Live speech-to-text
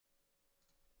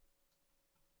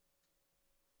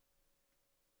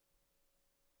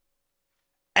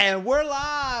And we're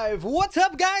live. What's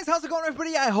up, guys? How's it going,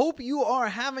 everybody? I hope you are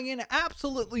having an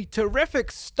absolutely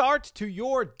terrific start to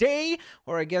your day,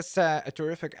 or I guess a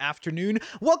terrific afternoon.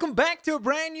 Welcome back to a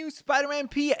brand new Spider-Man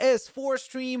PS4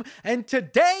 stream, and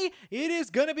today it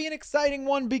is going to be an exciting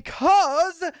one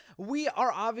because we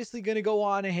are obviously going to go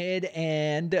on ahead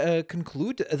and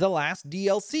conclude the last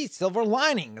DLC, Silver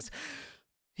Linings.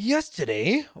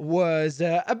 Yesterday was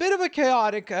a bit of a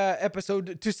chaotic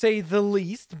episode, to say the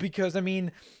least, because, I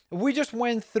mean, we just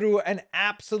went through an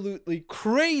absolutely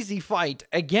crazy fight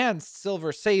against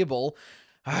Silver Sable.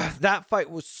 That fight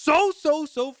was so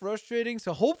frustrating.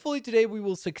 So hopefully today we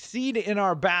will succeed in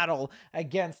our battle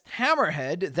against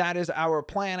HammerHead. That is our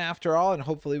plan after all, and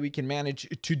hopefully we can manage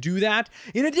to do that.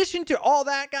 In addition to all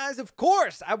that, guys, of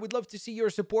course, I would love to see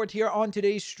your support here on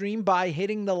today's stream by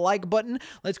hitting the like button.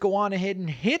 Let's go on ahead and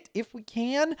hit, if we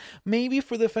can, maybe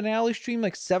for the finale stream,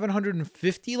 like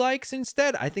 750 likes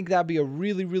instead. I think that'd be a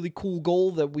really cool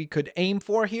goal that we could aim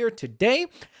for here today.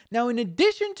 Now, in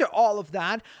addition to all of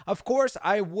that, of course,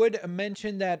 I would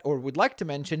mention that, or would like to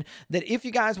mention that if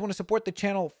you guys want to support the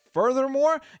channel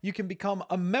furthermore, you can become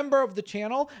a member of the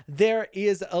channel. There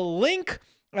is a link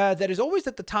that is always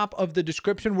at the top of the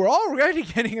description. We're already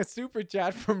getting a super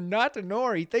chat from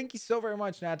Natanori. Thank you so very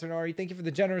much, Natanori. Thank you for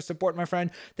the generous support, my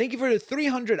friend. Thank you for the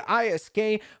 300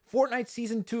 ISK. Fortnite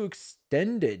Season 2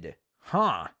 extended.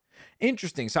 Huh.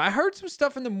 Interesting. So I heard some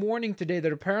stuff in the morning today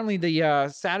that apparently the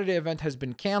Saturday event has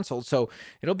been canceled. So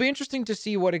it'll be interesting to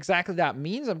see what exactly that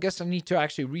means. I guess I need to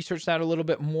actually research that a little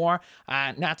bit more.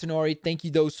 Natanori, thank you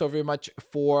though so very much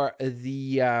for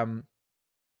the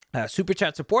super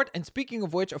chat support. And speaking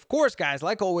of which, of course, guys,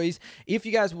 like always, if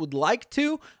you guys would like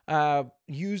to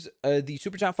use the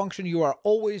super chat function, you are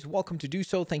always welcome to do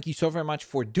so. Thank you so very much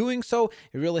for doing so.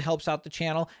 It really helps out the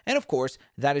channel. And of course,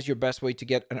 that is your best way to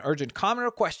get an urgent comment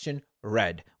or question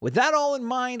read. With that all in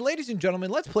mind, ladies and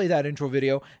gentlemen, let's play that intro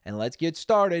video and let's get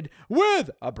started with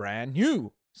a brand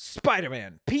new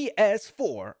Spider-Man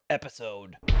PS4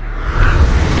 episode.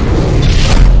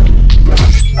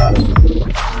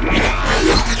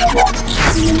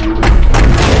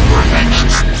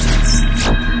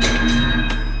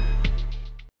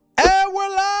 And we're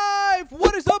live!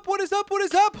 What is up? What is up? What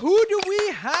is up? Who do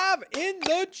we have in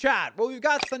the chat? Well, we've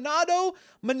got Thanato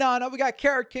Manana, we got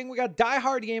Carrot King, we got Die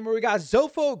Hard Gamer, we got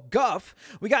Zofo Guff,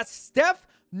 we got Steph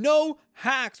No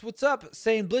Hacks. What's up?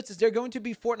 Saying Blitz, is there going to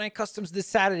be Fortnite customs this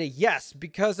Saturday? Yes,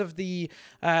 because of the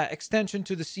extension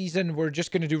to the season, we're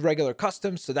just going to do regular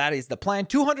customs. So that is the plan.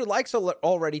 200 likes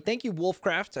already. Thank you,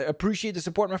 Wolfcraft. I appreciate the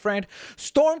support, my friend.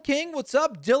 Storm King, what's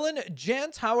up? Dylan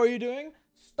Gent, how are you doing?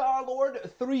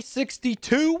 Starlord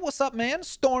 362, what's up, man?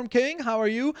 Storm King, how are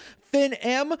you? Finn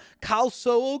M, Kyle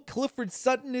Solo, Clifford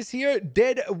Sutton is here.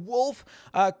 Dead Wolf,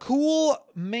 Cool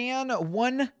Man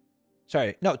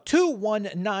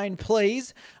 219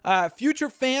 plays. Future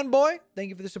Fanboy, thank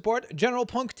you for the support. General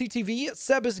Punk TTV,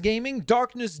 Sebas Gaming,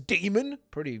 Darkness Damon,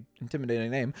 pretty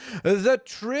intimidating name. The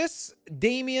Tris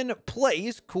Damien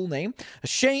Plays, cool name.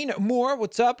 Shane Moore,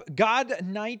 what's up? God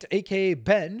Knight, aka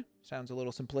Ben. Sounds a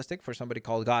little simplistic for somebody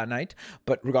called God Knight,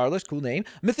 but regardless, cool name.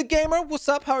 Mythic Gamer, what's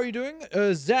up? How are you doing?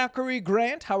 Zachary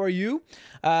Grant, how are you?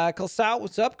 Kalsal,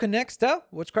 what's up? Connexta,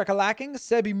 what's crack-a-lacking?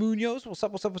 Sebi Munoz, what's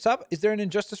up, what's up, what's up? Is there an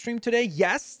Injustice stream today?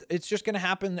 Yes, it's just going to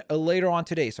happen later on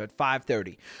today, so at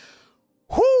 5:30.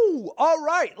 Whoo! All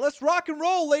right, let's rock and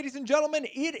roll, ladies and gentlemen.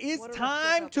 It is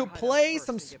time to play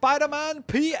some Spider-Man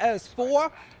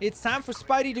PS4. It's time for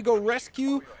Spidey to go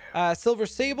rescue Silver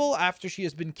Sable after she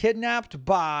has been kidnapped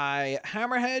by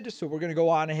HammerHead. So we're going to go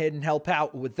on ahead and help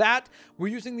out with that. We're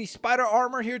using the Spider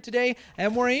Armor here today,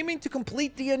 and we're aiming to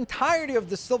complete the entirety of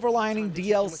the Silver Lining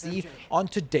DLC on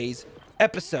today's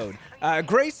episode.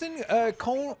 Grayson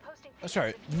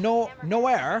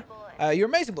Noir. You're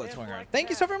amazing, Blitzwinger. Thank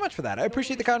you so very much for that. I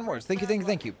appreciate the kind words. Thank you, thank you,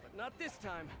 thank you. Not this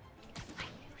time. I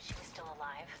knew she was still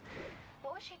alive.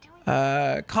 What was she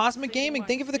doing? Cosmic Gaming,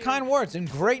 thank you for the kind words. And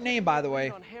great name, by the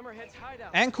way.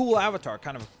 And cool avatar,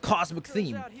 kind of a cosmic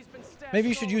theme. Maybe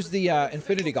you should use the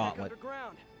Infinity Gauntlet.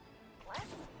 What?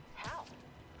 How?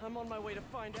 I'm on my way to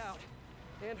find out.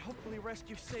 And hopefully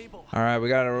rescue Sable. All right, we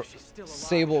got a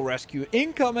Sable rescue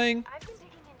incoming. I've been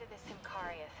digging into this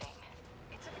Simcaria thing.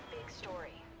 It's a big story.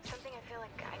 Something I feel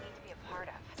like I need to be a part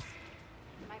of.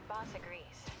 My boss agrees.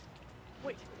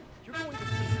 Wait, you're going to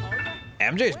Simcaria?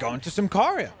 MJ's going to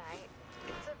Simcaria. Tonight,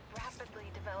 it's a rapidly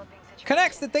developing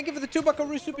situation. Connexta, thank you for the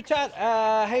 $2 super chat.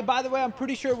 Hey, by the way, I'm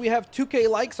pretty sure we have 2K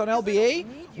likes on LBA.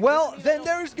 Well, then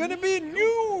there's gonna be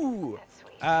new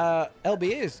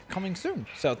LBA is coming soon.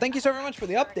 So thank you so very much for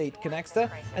the update,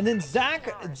 Connexta. And then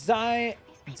Zach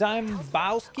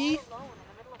Zaimbowski.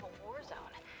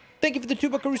 Thank you for the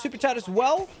 $2 super chat as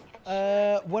well.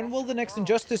 When will the next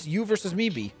Injustice You versus Me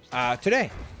be?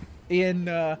 Today. In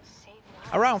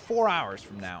around 4 hours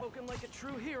from now. Spoken like a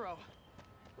true hero.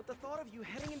 But the thought of you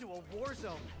heading into a war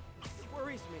zone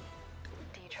worries me.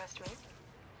 Do you trust me?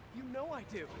 You know I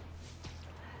do.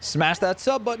 Smash that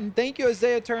sub button. Thank you,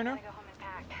 Isaiah I'm Turner. gonna go home and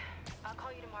pack. I'll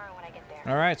call you tomorrow when I get there.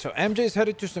 All right, so MJ's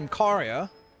headed to Simcaria.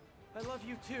 I love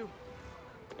you too.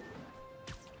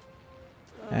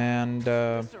 And,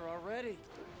 Sir, already.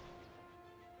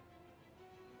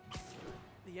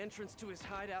 The entrance to his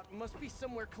hideout must be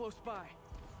somewhere close by.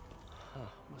 Huh,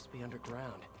 must be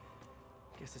underground.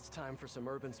 Guess it's time for some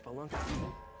urban spelunking.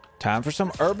 time for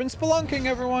some urban spelunking,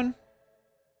 everyone.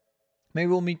 Maybe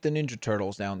we'll meet the Ninja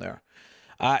Turtles down there.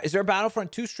 Is there a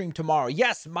Battlefront 2 stream tomorrow?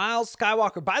 Yes, Miles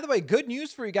Skywalker. By the way, good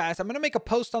news for you guys. I'm going to make a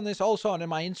post on this also on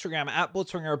my Instagram at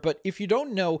Blitzwinger. But if you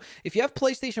don't know, if you have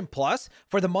PlayStation Plus,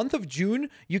 for the month of June,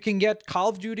 you can get Call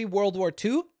of Duty World War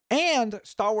II and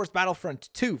Star Wars Battlefront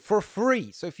 2 for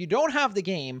free. So if you don't have the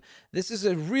game, this is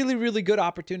a really, really good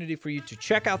opportunity for you to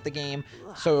check out the game.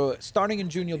 So starting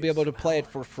in June, you'll be able to play it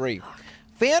for free.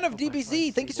 Fan of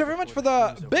DBZ, thank you so very much for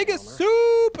the biggest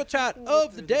super chat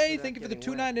of the day. Thank you for the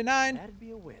 $2.99. That'd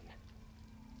be a win.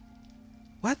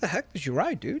 What the heck did you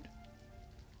write, dude?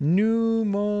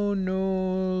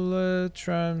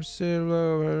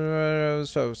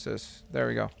 Pneumonolatramsilosis. There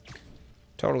we go.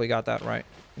 Totally got that right.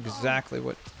 Exactly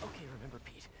what Okay, remember,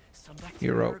 Pete. Some you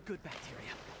bacteria wrote. are good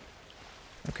bacteria.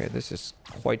 Okay, this is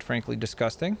quite frankly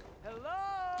disgusting.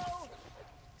 Hello?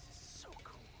 This is so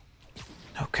cool.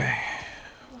 Okay.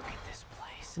 Look at this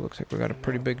place. Looks like we got a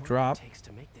pretty big What drop. it takes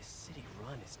to make this city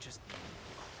run is just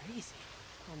crazy.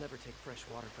 I'll never take fresh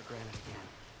water for granted again.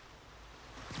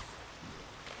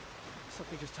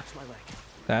 Something just touched my leg.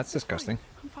 That's disgusting.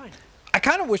 I'm fine. I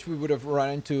kind of wish we would have run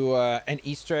into an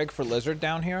Easter egg for Lizard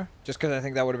down here, just because I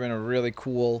think that would have been a really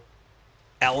cool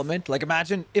element. Like,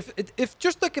 imagine if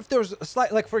just like if there was a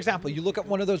slight, like for example, you look at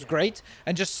one of those grates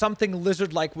and just something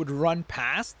Lizard-like would run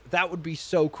past. That would be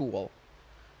so cool.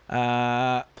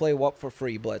 Play what for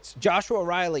free, Blitz? Joshua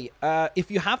Riley,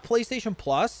 if you have PlayStation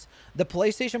Plus, the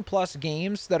PlayStation Plus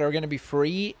games that are going to be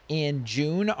free in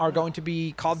June are going to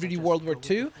be Call of Duty World War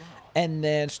II and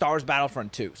then Star Wars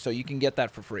Battlefront 2. So you can get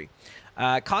that for free.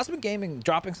 Cosmic Gaming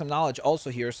dropping some knowledge also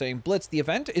here, saying Blitz, the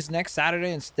event is next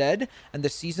Saturday instead, and the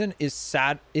season is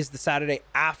the Saturday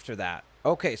after that.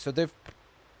 Okay, so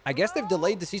I guess they've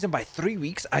delayed the season by 3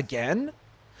 weeks again.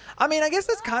 I mean, I guess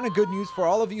that's kind of good news for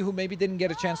all of you who maybe didn't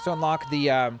get a chance to unlock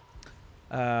the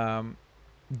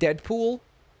Deadpool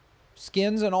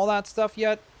skins and all that stuff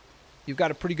yet. You've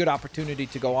got a pretty good opportunity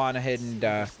to go on ahead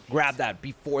and grab that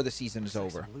before the season is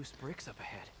over. Some loose bricks up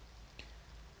ahead.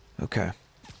 Okay.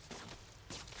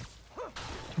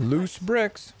 Loose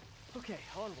bricks. Okay,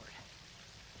 onward.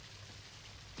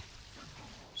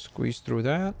 Squeeze through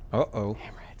that. Uh-oh.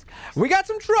 Hammerhead's got We got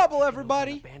some trouble,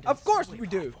 everybody. abandoned Of course subway we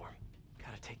do. platform.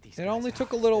 Gotta take these It guys only out,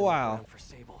 took a little then look while. around for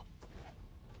Sable.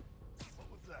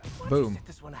 Boom. Sit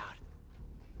this one out.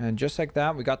 And just like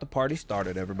that, we got the party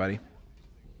started, everybody.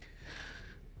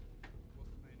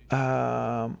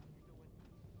 I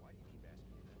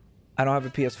don't have a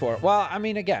PS4. Well, I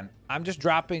mean, again, I'm just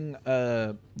dropping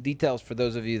details for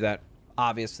those of you that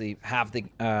obviously have the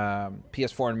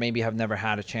PS4 and maybe have never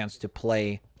had a chance to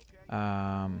play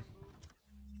Star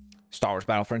Wars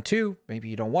Battlefront 2. Maybe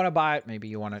you don't want to buy it. Maybe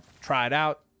you want to try it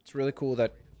out. It's really cool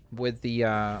that with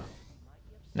the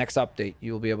next update,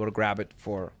 you'll be able to grab it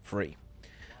for free.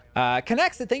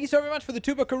 Connexted, thank you so very much for the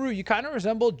two buckaroo. You kind of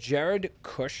resemble Jared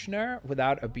Kushner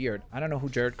without a beard. I don't know who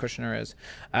Jared Kushner is.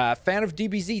 Fan of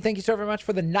DBZ, thank you so very much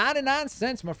for the 99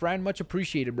 cents, my friend. Much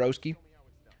appreciated, broski.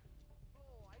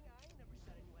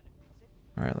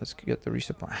 All right, let's get the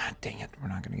resupply. Ah, dang it. We're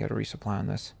not going to get a resupply on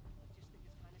this.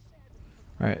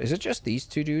 All right, is it just these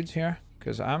two dudes here?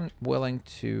 Because I'm willing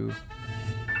to...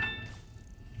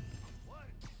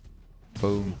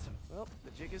 Boom. Well,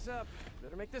 the jig is up.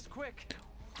 Better make this quick.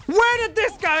 Where did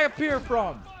this guy appear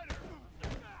from?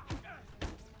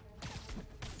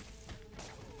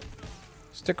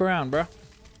 Stick around, bro. Is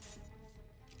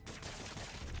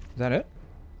that it?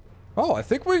 Oh, I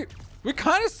think we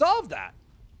kind of solved that.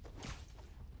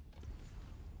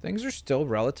 Things are still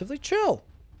relatively chill.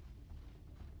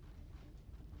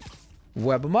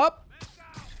 Web them up.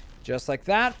 Just like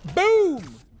that.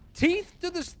 Boom! Teeth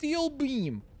to the steel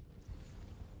beam.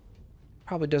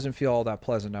 Probably doesn't feel all that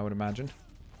pleasant, I would imagine.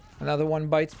 Another one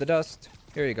bites the dust.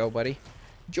 Here you go, buddy.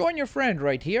 Join your friend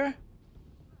right here.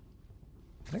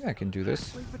 I think I can do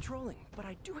this. Late patrolling, but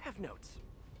I do have notes.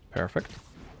 Perfect.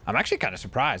 I'm actually kind of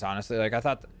surprised, honestly. Like, I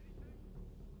thought...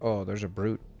 Oh, there's a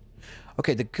brute.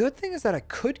 Okay, the good thing is that I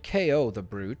could KO the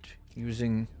brute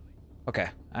using... Okay,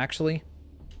 actually,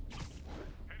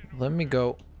 let me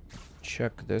go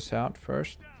check this out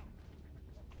first.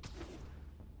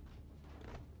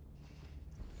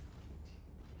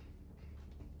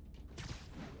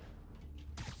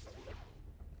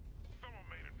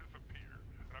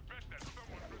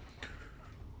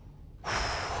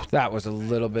 That was a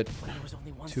little bit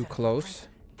too close.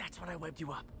 That's when I webbed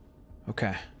you up.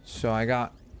 Okay, so I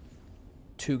got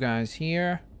 2 guys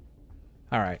here.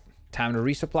 All right, time to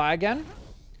resupply again.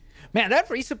 Man, that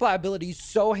resupply ability is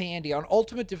so handy. On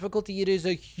ultimate difficulty, it is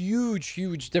a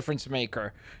huge difference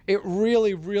maker. It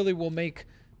really will make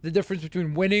the difference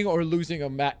between winning or losing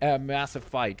a massive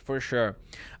fight, for sure.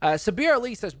 Sabir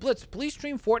Ali says, Blitz, please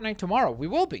stream Fortnite tomorrow. We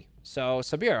will be. So,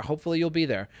 Sabir, hopefully you'll be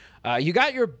there. You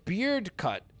got your beard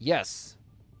cut. Yes.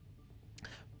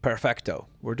 Perfecto.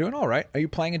 We're doing all right. Are you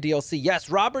playing a DLC? Yes,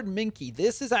 Robert Minky.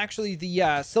 This is actually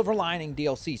the Silver Lining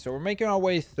DLC. So we're making our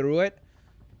way through it.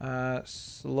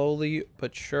 Slowly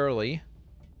but surely.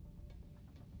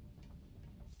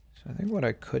 So I think what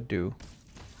I could do...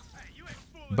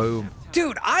 Boom.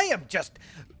 Dude, I am just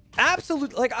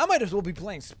absolute... Like, I might as well be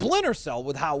playing Splinter Cell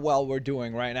with how well we're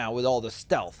doing right now with all the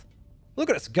stealth. Look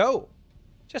at us go.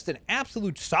 Just an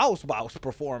absolute sauce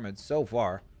performance so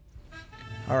far.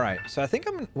 All right, so I think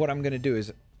what I'm going to do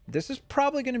is... This is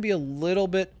probably going to be a little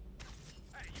bit...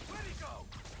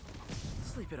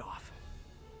 Sleep it off.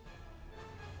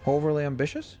 Overly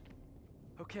ambitious?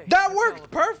 Okay. That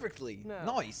worked perfectly.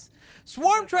 Nice.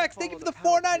 Swarm Tracks, thank you for the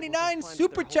 $4.99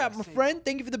 super chat, my friend.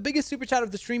 Thank you for the biggest super chat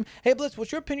of the stream. Hey, Blitz,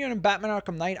 what's your opinion on Batman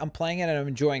Arkham Knight? I'm playing it and I'm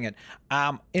enjoying it.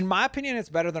 In my opinion, it's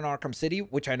better than Arkham City,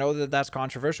 which I know that that's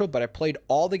controversial, but I played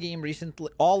all the game recently,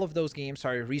 all of those games,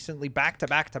 sorry, recently, back to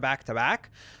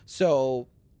back. So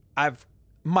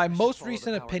my most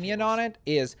recent opinion on it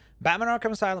is Batman Arkham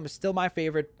Asylum is still my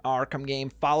favorite Arkham game,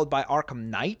 followed by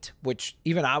Arkham Knight, which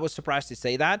even I was surprised to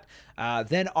say that.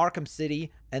 Then Arkham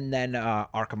City, and then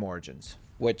Arkham Origins,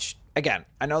 which, again,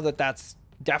 I know that that's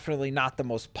definitely not the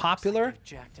most popular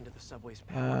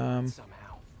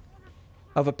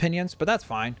of opinions, but that's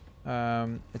fine.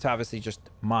 It's obviously just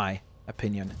my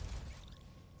opinion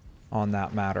on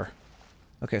that matter.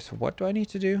 Okay, so what do I need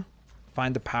to do?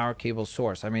 Find the power cable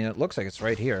source. I mean, it looks like it's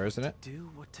right here, isn't it? Do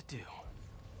what to do.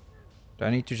 Do I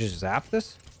need to just zap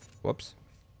this? Whoops.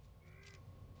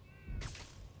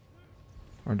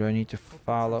 Or do I need to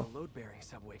follow? Load-bearing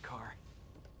subway car.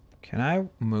 Can I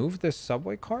move this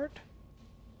subway cart?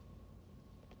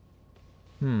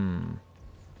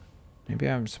 Maybe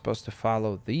I'm supposed to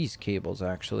follow these cables,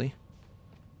 actually.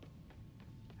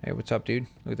 Hey, what's up, dude?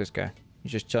 Look at this guy.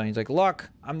 He's just chilling. He's like, look,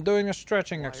 I'm doing a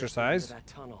stretching exercise. That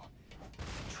tunnel.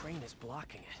 The train is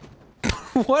blocking it.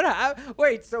 What happened?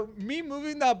 Wait, so me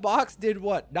moving that box did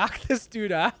what? Knock this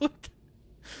dude out?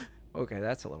 Okay,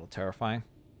 that's a little terrifying.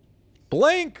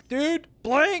 Blink, dude!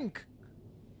 Blink!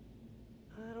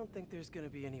 I don't think there's gonna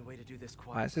be any way to do this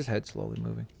quietly. Why is his head slowly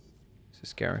moving? This is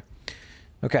scary.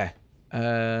 Okay.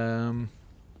 So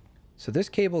this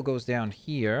cable goes down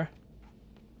here.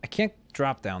 I can't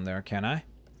drop down there, can I?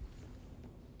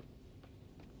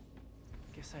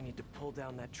 Guess I need to pull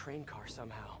down that train car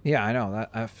somehow. Yeah, I know.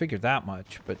 I figured that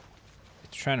much, but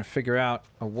it's trying to figure out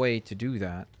a way to do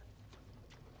that.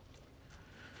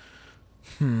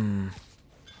 Can't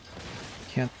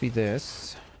be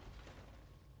this.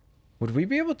 Would we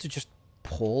be able to just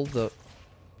pull the...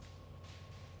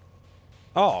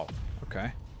 Oh,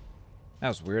 okay. That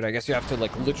was weird. I guess you have to,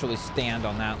 like, literally stand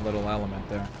on that little element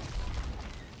there.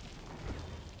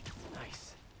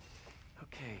 Nice.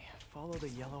 Okay, follow the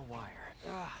yellow wire.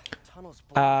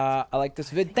 I like this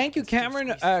vid. Thank you,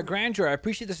 Cameron Grandeur. I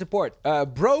appreciate the support.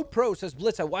 Bro Pro says,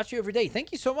 Blitz, I watch you every day.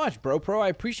 Thank you so much, Bro Pro. I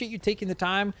appreciate you taking the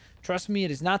time. Trust me,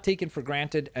 it is not taken for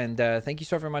granted. And thank you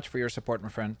so very much for your support, my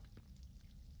friend.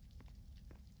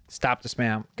 Stop the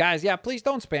spam. Guys, yeah, please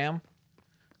don't spam.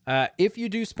 If you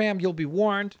do spam, you'll be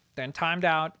warned, then timed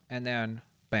out, and then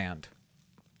banned.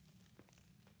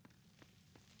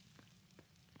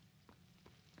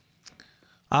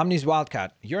 Omni's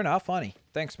Wildcat. You're not funny.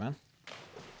 Thanks, man.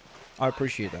 I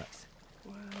appreciate that.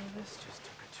 Well, this just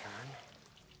took a turn.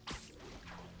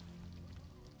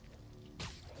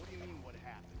 What do you mean, what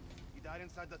happened? He died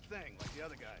inside the thing, like the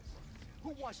other guys. Who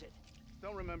was it?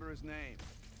 Don't remember his name.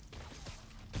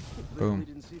 Boom.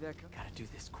 Didn't see that coming. Gotta do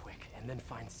this quick, and then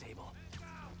find Sable.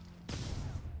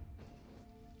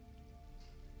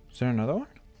 Is there another one?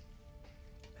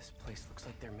 This place looks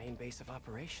like their main base of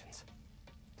operations.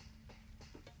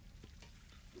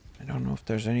 I don't know if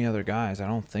there's any other guys. I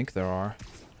don't think there are.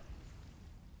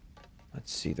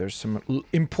 Let's see. There's some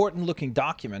important looking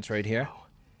documents right here. Oh,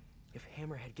 If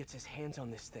Hammerhead gets his hands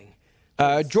on this thing...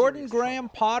 Jordan Graham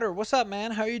Potter, what's up,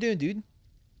 man? How are you doing, dude?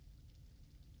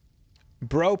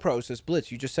 Bro Pro says,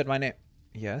 Blitz, you just said my name.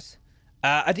 Yes.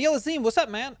 Adil Azim, what's up,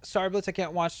 man? Sorry, Blitz, I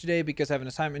can't watch today because I have an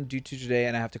assignment due to today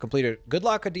and I have to complete it. Good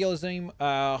luck, Adil Azim.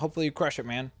 Hopefully you crush it,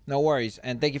 man. No worries.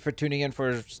 And thank you for tuning in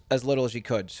for as little as you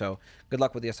could. So good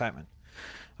luck with the assignment.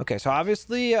 Okay, so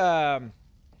obviously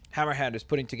Hammerhead is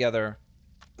putting together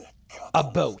a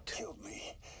boat.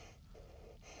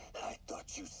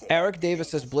 Eric Davis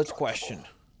says, Blitz question.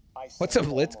 What's a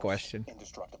Blitz question?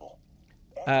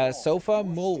 Sofa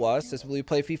Mulwa says, will you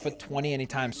play FIFA 20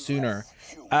 anytime sooner?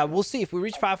 We'll see if we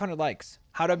reach 500 likes.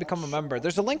 How do I become a member?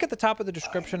 There's a link at the top of the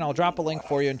description. I'll drop a link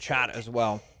for you in chat as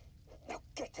well.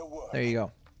 There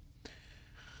you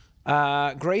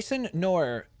go. Grayson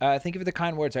Noor, thank you for the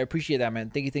kind words. I appreciate that, man.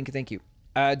 Thank you, thank you, thank you.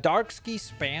 Darkski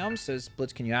Spam says,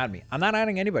 Blitz, can you add me? I'm not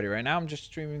adding anybody right now. I'm just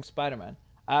streaming Spider-Man.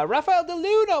 Rafael De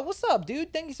Luna, what's up,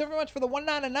 dude? Thank you so very much for the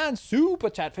 199 super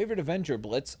chat. Favorite Avenger,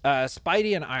 Blitz?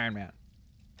 Spidey and Iron Man.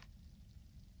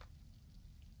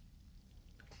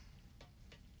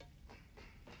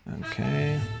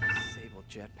 Okay. Sable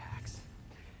jetpacks.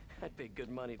 I'd pay good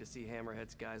money to see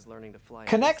Hammerhead's guys learning to fly.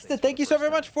 Connects to thank you so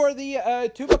very much for the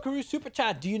Tubakaroo super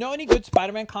chat. Do you know any good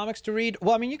Spider-Man comics to read?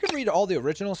 Well, I mean, you can read all the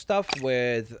original stuff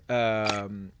with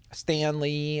Stan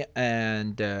Lee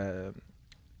and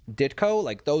Ditko.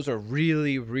 Like, those are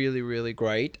really, really, really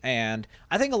great. And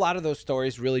I think a lot of those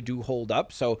stories really do hold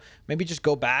up. So maybe just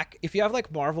go back. If you have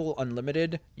like Marvel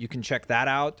Unlimited, you can check that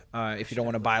out if you don't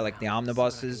want to buy like the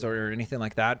omnibuses or anything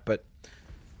like that. But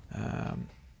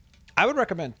I would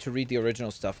recommend to read the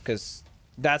original stuff because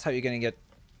that's how you're going to get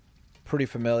pretty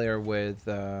familiar with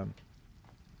I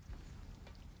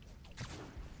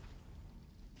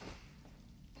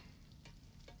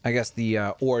guess the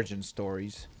origin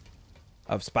stories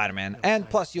of Spider-Man, and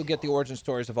plus you'll get the origin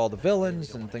stories of all the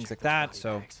villains and things like that.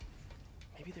 So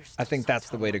I think that's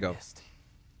the way to go.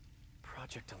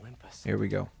 Project Olympus. Here we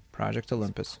go. Project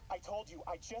Olympus. I told you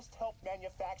I just helped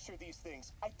manufacture these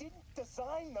things. I didn't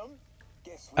design them.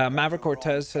 Maverick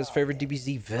Cortez says favorite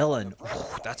DBZ villain.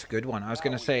 Ooh, that's a good one. I was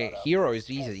gonna say hero is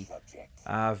easy.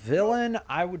 Villain,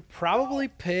 I would probably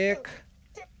pick.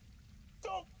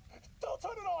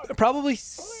 Probably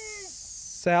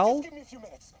Cell.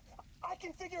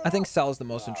 I think Cell is the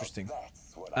most interesting.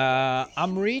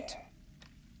 Amrit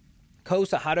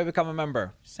Kosa, how do I become a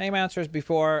member? Same answer as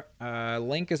before.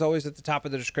 Link is always at the top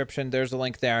of the description. There's a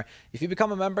link there. If you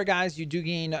become a member, guys, you do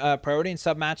gain priority in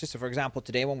sub matches. So, for example,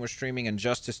 today when we're streaming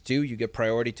Injustice 2, you get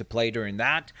priority to play during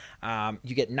that.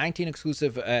 You get 19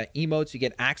 exclusive emotes. You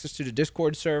get access to the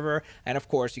Discord server. And, of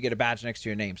course, you get a badge next to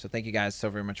your name. So thank you guys so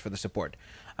very much for the support.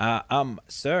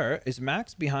 Sir, is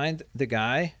Max behind the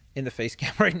guy in the face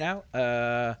cam right now?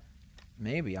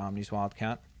 Maybe. Omni's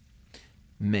Wildcat.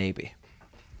 Maybe.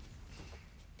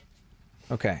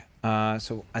 Okay,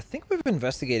 so I think we've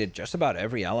investigated just about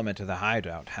every element of the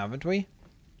hideout, haven't we?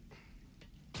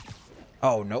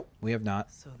 Oh, nope, we have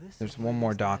not. So There's one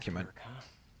more document. Network,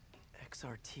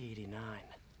 huh? XRT-89.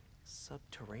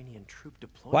 Subterranean troop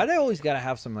deployment. Why do they always gotta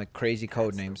have some, like, crazy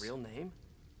code That's names? the real name?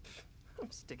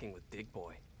 I'm sticking with Dig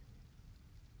Boy.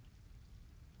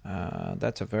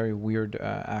 That's a very weird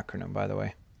acronym, by the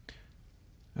way.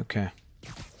 Okay.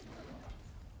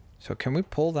 So can we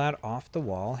pull that off the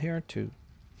wall here to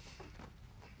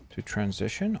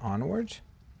transition onwards?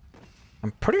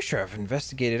 I'm pretty sure I've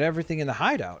investigated everything in the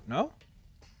hideout, no?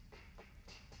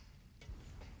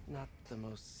 Not the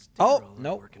most sterile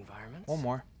nope. work environments. One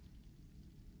more.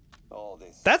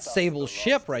 That's Sable's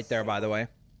ship right there, by the way.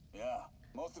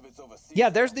 Yeah,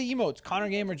 there's the emotes. Connor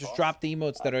Gamer just dropped the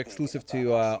emotes that are exclusive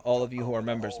to all of you who are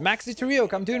members. Maxi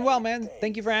Tariok, I'm doing well, man.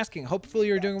 Thank you for asking. Hopefully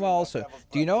you're doing well also.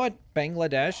 Do you know at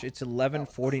Bangladesh, it's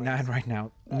 11:49 right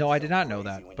now? No, I did not know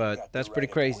that, but that's pretty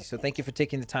crazy. So thank you for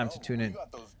taking the time to tune in.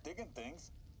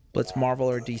 Blitz, Marvel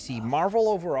or DC? Marvel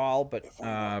overall, but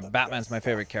Batman's my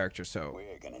favorite character, so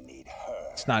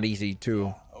it's not easy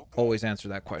to always answer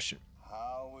that question.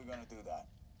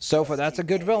 Sofa, that's a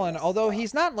good villain, although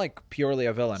he's not, like, purely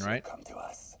a villain, right?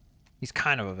 He's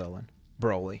kind of a villain.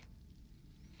 Broly.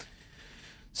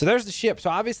 So there's the ship.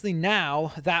 So obviously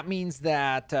now, that means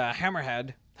that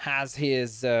Hammerhead has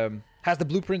his, has the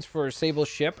blueprints for Sable's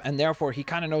ship, and therefore he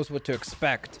kind of knows what to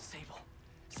expect. Sable.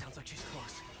 Sounds like she's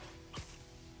close.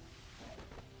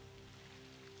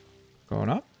 Going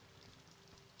up?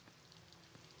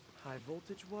 High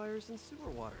voltage wires and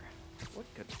sewer water. What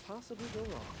could possibly go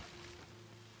wrong?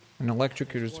 An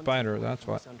electrocuted spider, that's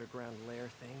what. This underground lair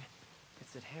thing.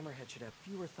 It's that Hammerhead should have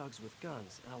fewer thugs with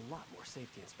guns and a lot more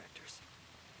safety inspectors.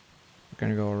 We're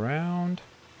gonna go around.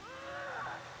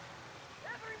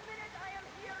 Every minute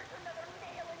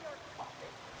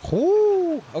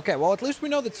Ooh. Okay, well, at least we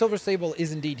know that Silver Sable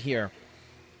is indeed here.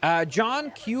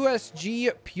 John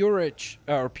QSG Purich,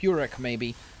 or Puric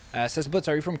maybe, says, Butts,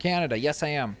 are you from Canada? Yes, I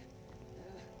am.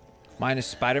 Mine is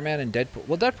Spider-Man and Deadpool.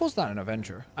 Well, Deadpool's not an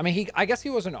Avenger. I mean, I guess he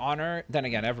was an honor. Then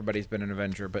again, everybody's been an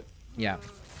Avenger, but yeah.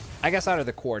 I guess out of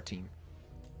the core team.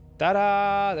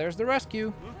 Ta-da! There's the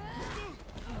rescue.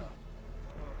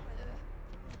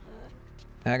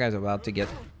 That guy's about to get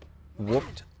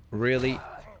whooped really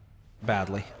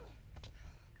badly.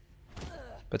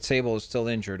 But Sable is still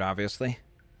injured, obviously.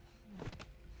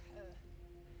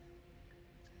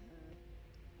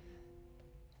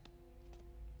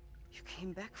 You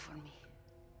came back for me.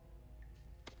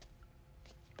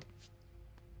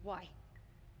 Why?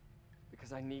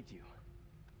 Because I need you.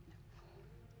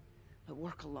 I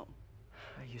work alone.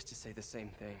 I used to say the same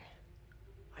thing.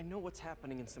 I know what's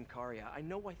happening in Symkaria. I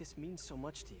know why this means so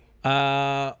much to you.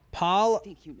 Paul I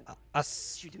think you know.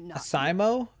 You do not.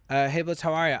 Asimo. Hey, Blitz,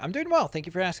 how are you? I'm doing well. Thank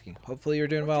you for asking. Hopefully you're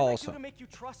doing well also. What can I do to make you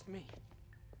trust me?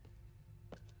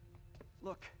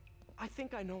 Look, I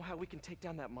think I know how we can take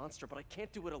down that monster, but I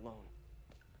can't do it alone.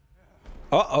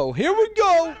 Uh-oh, here we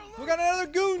go. We got another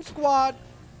goon squad.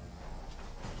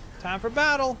 Time for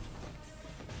battle.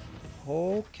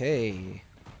 Okay.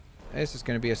 This is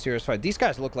going to be a serious fight. These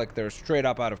guys look like they're straight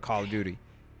up out of Call of Duty.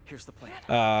 Here's the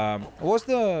plan. What's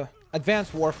the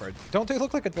Advanced Warfare? Don't they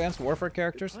look like Advanced Warfare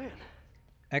characters? Plan.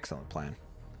 Excellent plan.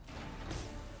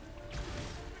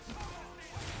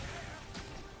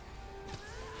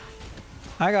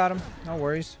 I got him. No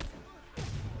worries.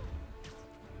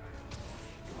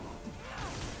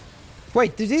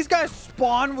 Wait, did these guys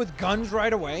spawn with guns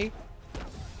right away?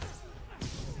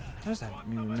 How does that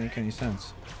even make any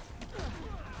sense?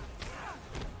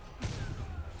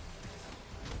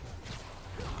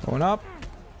 Going up.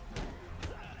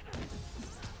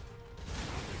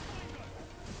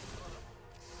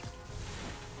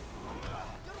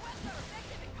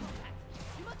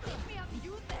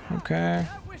 Okay.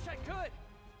 I wish I could,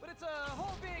 but it's a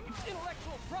whole big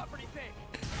intellectual property thing.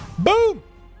 Boom!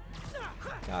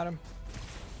 Got him.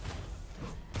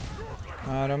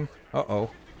 Got him. Uh-oh.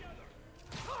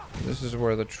 This is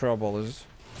where the trouble is.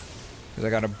 Because I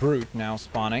got a brute now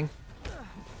spawning.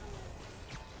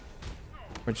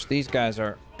 Which these guys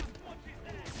are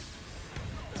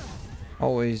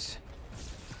always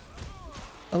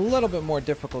a little bit more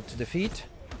difficult to defeat.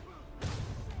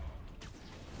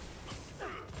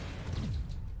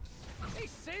 Hey,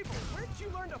 Sable, where did you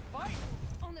learn to fight?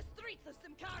 On the streets of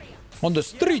Symkaria. On the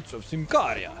streets of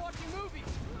Symkaria. Watching movies.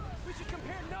 We should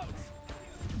compare notes.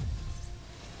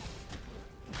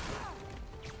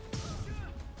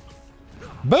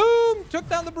 Boom! Took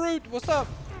down the brute. What's up?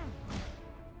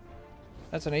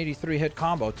 That's an 83 hit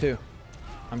combo too.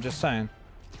 I'm just saying.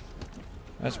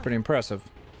 That's pretty impressive.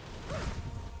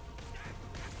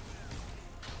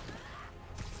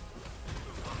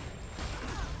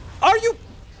 Are you?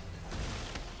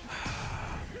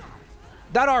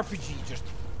 That RPG just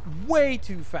way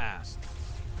too fast.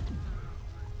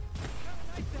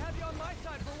 Nice to have you on my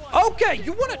side for once. Okay,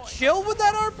 you want to chill with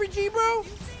that RPG, bro?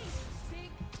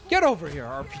 Get over here,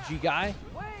 RPG guy.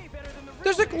 Way better than the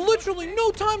There's like literally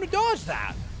no time to dodge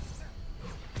that.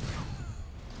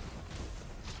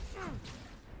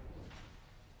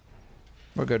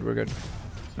 We're good, we're good.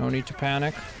 No need to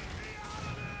panic.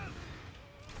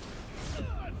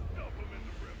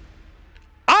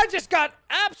 I just got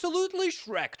absolutely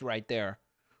shreked right there.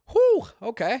 Whew,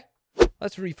 okay.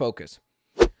 Let's refocus.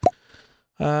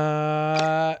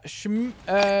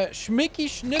 Schmicky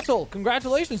Schnitzel,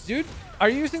 congratulations, dude. Are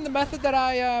you using the method that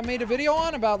I made a video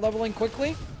on about leveling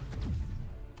quickly?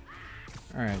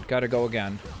 All right, gotta go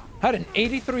again. Had an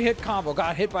 83 hit combo,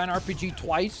 got hit by an RPG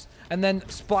twice, and then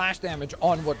splash damage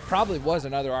on what probably was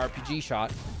another RPG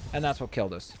shot, and that's what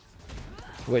killed us.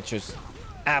 Which is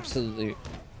absolutely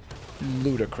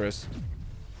ludicrous.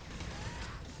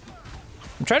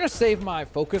 I'm trying to save my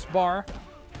focus bar.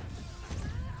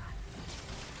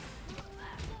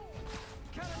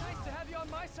 Kinda nice to have you on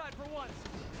my side for once.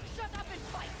 Shut up and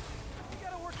fight. You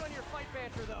gotta work on your fight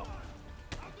banter, though.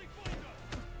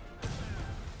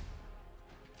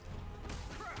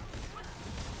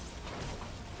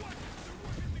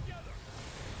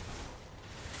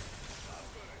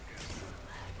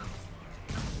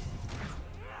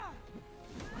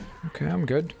 Okay, I'm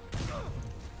good.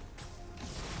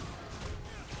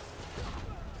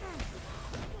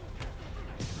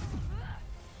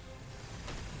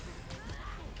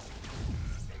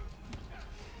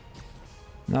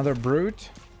 Another brute.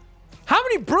 How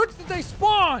many brutes did they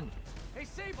spawn? Hey,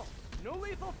 Sable, no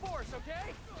lethal force,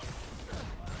 okay?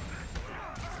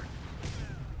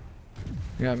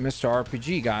 We got Mr.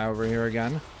 RPG guy over here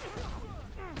again.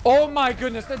 Oh my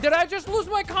goodness. Did I just lose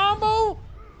my combo?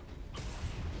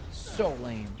 So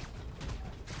lame.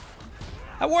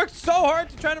 I worked so hard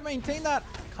to try to maintain that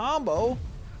combo.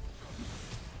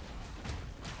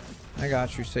 I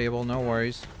got you, Sable. No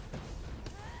worries.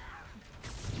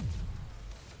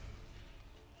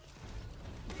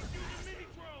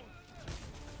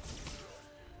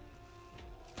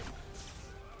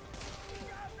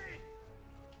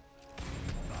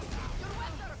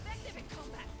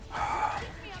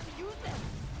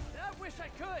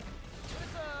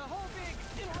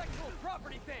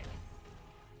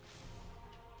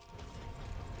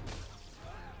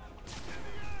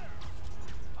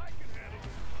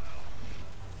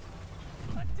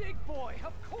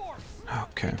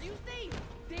 Okay. You say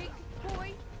Big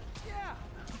Boy? Yeah.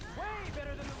 Way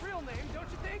better than the real name, don't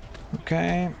you think?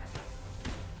 Okay.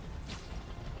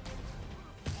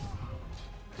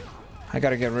 I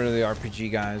gotta get rid of the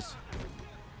RPG guys.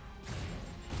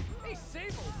 Hey,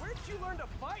 Sable, where'd you learn to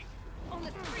fight? On the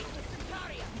streets of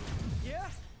Sicaria. Yeah?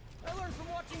 I learned from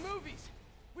watching movies.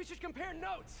 We should compare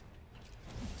notes.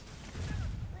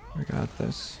 I got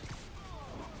this.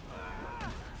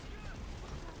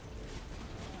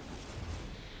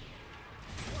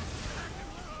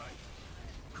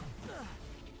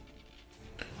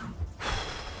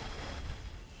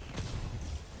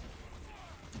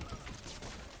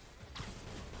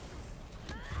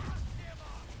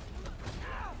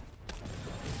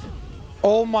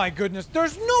 Oh my goodness,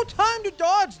 there's no time to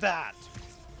dodge that.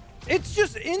 It's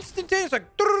just instantaneous, like,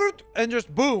 and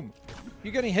just boom.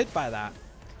 You're getting hit by that.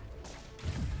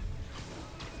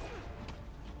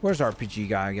 Where's RPG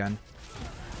guy again?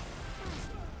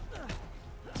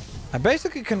 I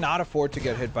basically cannot afford to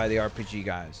get hit by the RPG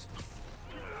guys.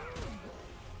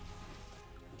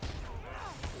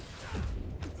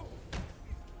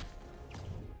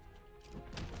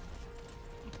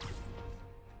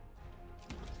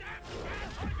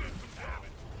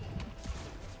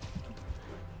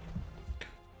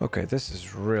 Okay, this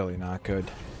is really not good.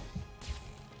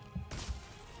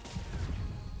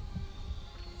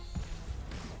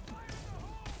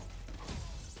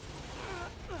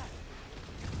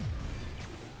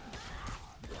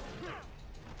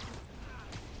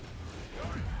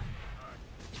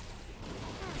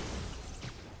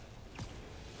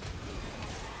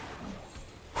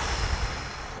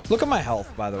 Look at my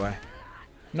health, by the way.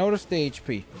 Notice the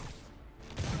HP.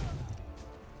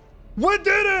 We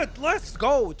did it! Let's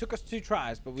go! It took us 2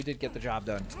 tries, but we did get the job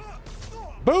done.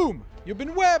 Boom! You've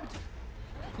been webbed!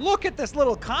 Look at this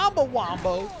little combo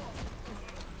wombo!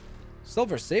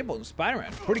 Silver Sable and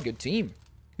Spider-Man. Pretty good team.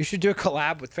 You should do a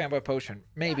collab with Fanboy Potion.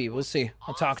 Maybe. We'll see.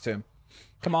 I'll talk to him.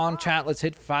 Come on, chat. Let's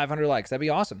hit 500 likes. That'd be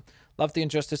awesome. Love the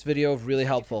Injustice video. Really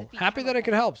helpful. Happy that I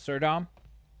could help, Sir Dom.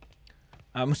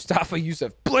 Mustafa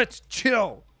Yusuf. Blitz,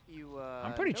 chill!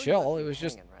 I'm pretty chill. It was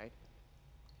just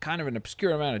kind of an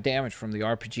obscure amount of damage from the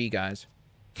RPG guys.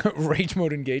 Rage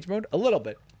mode, engage mode? A little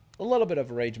bit. A little bit of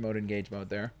a rage mode, engage mode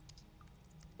there.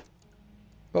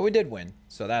 But we did win,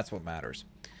 so that's what matters.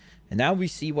 And now we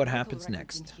see what happens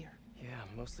next. Yeah,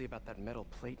 mostly about that metal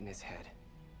plate in his head.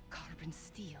 Carbon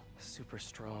steel. Super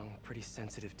strong, pretty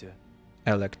sensitive to...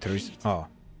 Electricity. Oh.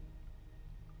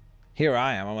 Here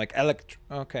I am. I'm like,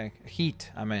 okay.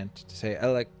 Heat, I meant to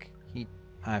say. Heat.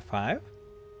 High five?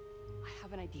 I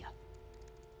have an idea.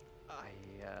 I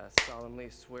solemnly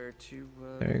swear to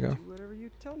there you go. do whatever you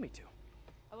tell me to.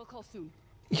 I will call soon.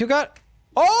 You got...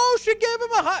 Oh, she gave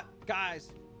him a high...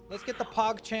 Guys, let's get the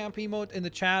PogChamp emote in the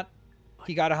chat.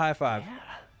 He got a high five. Yeah.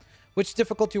 Which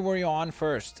difficulty were you on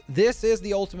first? This is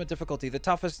the ultimate difficulty, the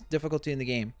toughest difficulty in the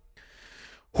game.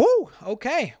 Whew,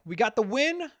 okay. We got the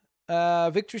win.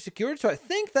 Victory secured. So I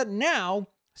think that now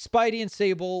Spidey and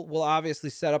Sable will obviously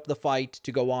set up the fight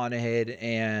to go on ahead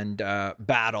and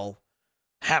battle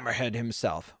HammerHead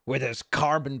himself with his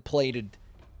carbon-plated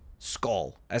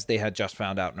skull, as they had just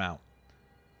found out now.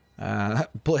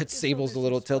 Blitz Sable's a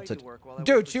little tilted.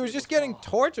 Dude, she was just getting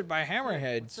tortured by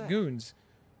HammerHead's goons.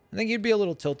 I think you'd be a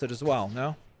little tilted as well,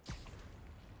 no?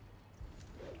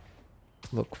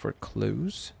 Look for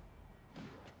clues.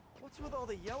 What's with all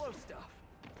the yellow stuff?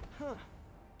 Huh.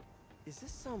 Is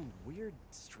this some weird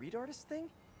street artist thing?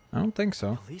 I don't think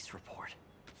so. Police report.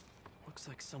 Looks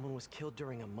like someone was killed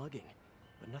during a mugging,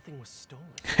 but nothing was stolen.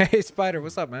 Hey, Spider,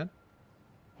 what's up, man?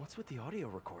 What's with the audio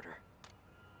recorder?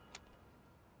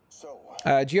 So,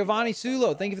 Giovanni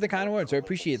Sulo, thank you for the kind words. I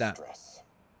appreciate that.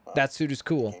 That suit is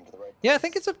cool. Yeah, I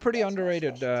think it's a pretty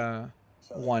underrated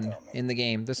one in the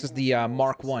game. This is the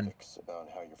Mark 1. About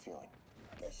how you're feeling.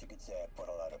 Guess you could say I put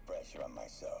a lot of pressure on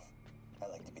myself. I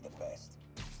like to be the best.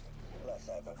 Plus,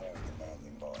 I have a very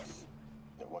demanding boss.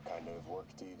 Then what kind of work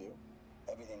do you do?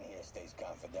 Everything here stays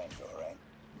confidential, right?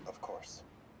 Of course.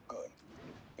 Good.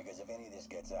 Because if any of this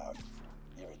gets out,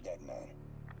 you're a dead man.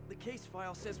 The case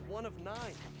file says 1 of 9.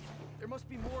 There must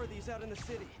be more of these out in the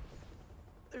city.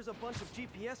 There's a bunch of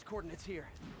GPS coordinates here.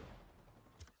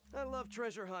 I love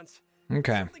treasure hunts.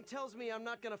 Okay. Something tells me I'm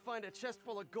not gonna find a chest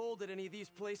full of gold at any of these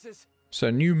places. So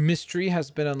a new mystery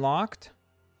has been unlocked.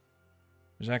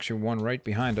 There's actually one right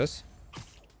behind us.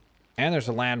 And there's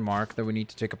a landmark that we need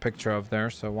to take a picture of there,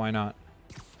 so why not?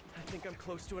 I think I'm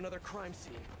close to another crime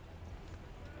scene.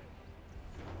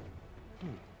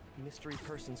 Mystery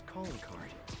person's calling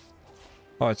card.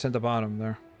 Oh, it's at the bottom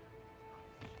there.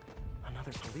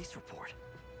 Another police report.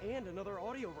 And another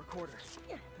audio recorder.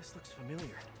 This looks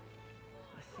familiar.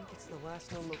 I think it's the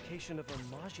last known location of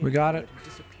Emoji. We got it. Who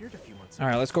disappeared a few months All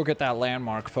ago. right, let's go get that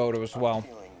landmark photo as well.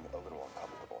 Feeling a little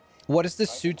uncomfortable. What is this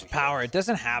suit's power? It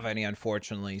doesn't have any,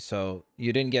 unfortunately, so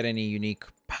you didn't get any unique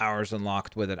powers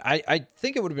unlocked with it. I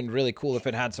think it would have been really cool if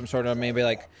it had some sort of maybe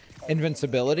like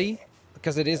invincibility,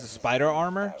 because it is a spider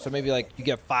armor, so maybe like you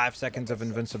get 5 seconds of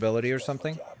invincibility or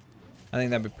something. I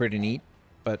think that'd be pretty neat,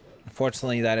 but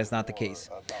unfortunately that is not the case.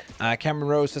 Cameron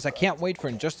Rose says, I can't wait for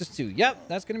Injustice 2. Yep,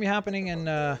 that's going to be happening in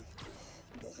a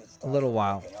little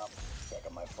while. Check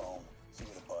on my phone, see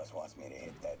what the boss wants me to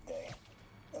hit that day.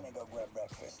 Then I go grab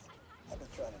breakfast. I've been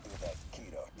trying to do that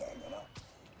keto thing, you know?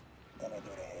 Then I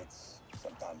do the hits.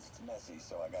 Sometimes it's messy,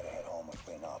 so I gotta head home and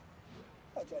clean up.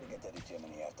 I try to get to the gym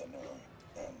in the afternoon,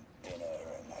 then dinner,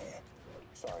 and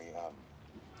Sorry,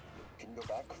 can you go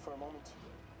back for a moment?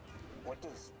 What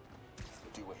does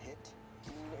do a hit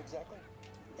mean exactly?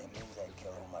 it means I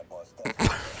kill who my boss does.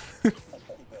 I'm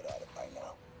pretty good at it by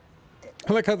now.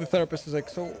 I like how the therapist is like,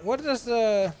 so what does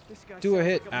This guy do a sounds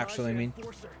hit like actually Magia mean?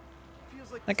 enforcer.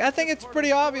 Feels Like, I think it's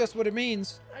pretty obvious what it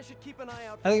means. I should keep an eye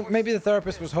out I think for maybe the horses.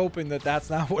 therapist was hoping that that's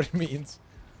not what it means.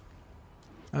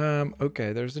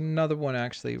 Okay, there's another one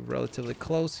actually relatively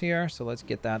close here, so let's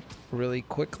get that really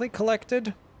quickly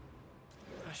collected.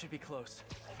 I should be close.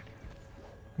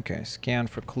 Okay, scan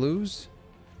for clues.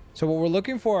 So what we're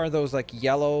looking for are those like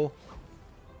yellow...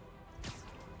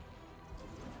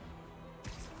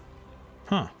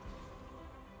 Huh.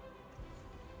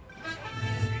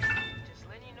 Just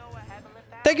letting you know I haven't left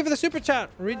the Thank you for the super chat.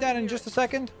 Read that in just a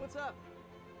second. What's up?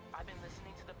 I've been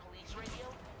listening to the police radio,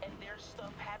 and there's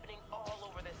stuff happening all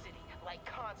over the city, like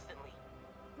constantly.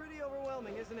 Pretty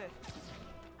overwhelming, isn't it?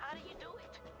 How do you do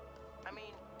it? I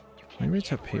mean, you can't Maybe be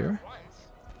it's up everywhere here. at once.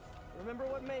 Remember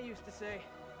what May used to say?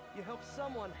 You help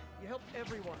someone, you help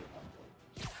everyone.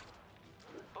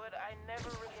 But I never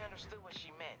really understood what she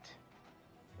meant.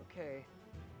 Okay.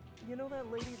 You know that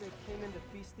lady that came into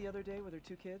Feast the other day with her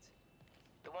 2 kids?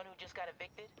 The one who just got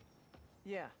evicted?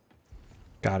 Yeah.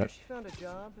 Got After it. she found a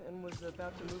job and was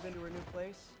about to move into her new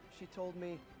place, she told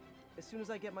me, as soon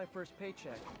as I get my first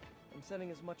paycheck, I'm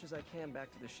sending as much as I can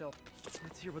back to the shelter.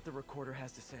 Let's hear what the recorder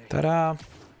has to say. Ta-da.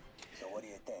 So what do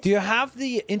you think? Do you have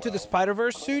the Into the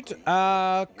Spider-Verse suit?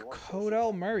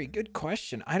 Codell Murray, good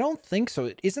question. I don't think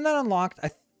so. Isn't that unlocked?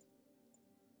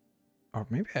 Or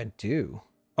maybe I do.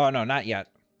 Oh, no, not yet.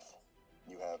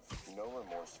 You have no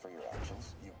remorse for your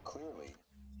actions. You clearly...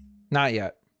 Not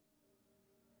yet.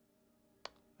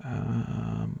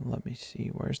 Let me see.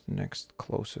 Where's the next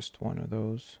closest one of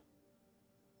those?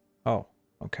 Oh,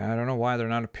 okay. I don't know why they're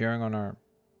not appearing on our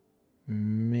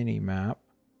mini map.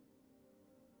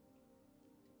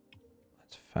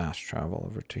 Let's fast travel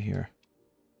over to here.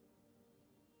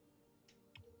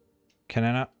 Can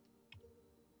I not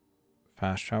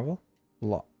fast travel?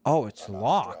 Oh, it's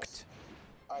locked.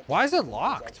 Why is it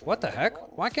locked? What the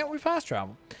heck? Why can't we fast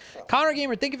travel? Connor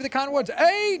Gamer, thank you for the kind words.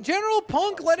 Hey, General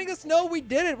Punk letting us know we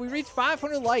did it. We reached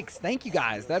 500 likes. Thank you,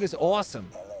 guys. That is awesome.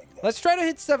 Let's try to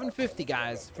hit 750,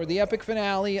 guys, for the epic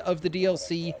finale of the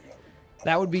DLC.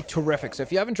 That would be terrific. So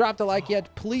if you haven't dropped a like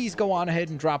yet, please go on ahead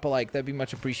and drop a like. That'd be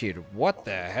much appreciated. What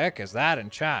the heck is that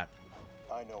in chat?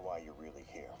 I know why you're really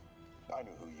here. I knew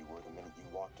who you were the minute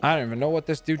you walked in. I don't even know what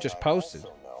this dude just posted.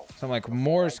 Some like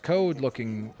Morse code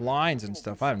looking lines and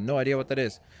stuff. I have no idea what that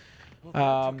is.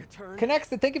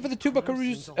 Connexted, thank you for the 2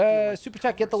 buckaroos super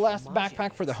chat. Get the last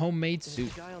backpack for the homemade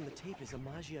suit. The guy on the tape is a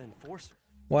Magia enforcer.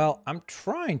 Well, I'm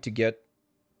trying to get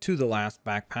to the last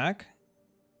backpack.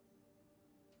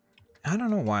 I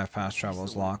don't know why fast travel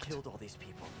is locked. Killed all these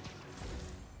people.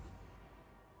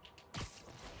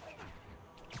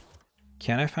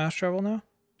 Can I fast travel now?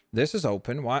 This is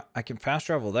open. Why? I can fast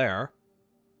travel there.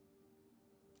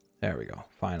 There we go.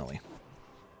 Finally.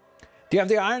 Do you have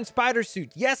the Iron Spider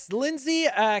suit? Yes, Lindsay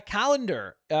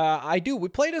Calendar. I do. We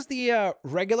played as the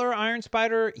regular Iron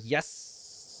Spider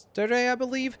yesterday, I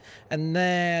believe. And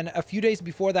then a few days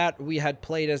before that, we had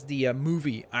played as the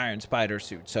movie Iron Spider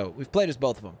suit. So we've played as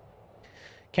both of them.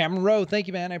 Cameron Rowe, thank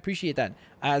you, man. I appreciate that.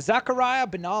 Zachariah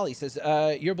Benali says,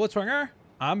 you're Blitzwinger?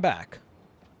 I'm back.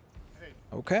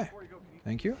 Okay.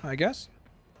 Thank you, I guess.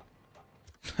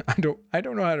 I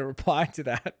don't know how to reply to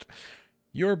that.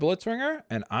 You're Blitzwinger,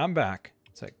 and I'm back.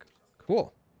 It's like,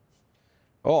 cool.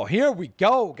 Oh, here we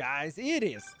go, guys. It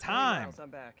is time. I'm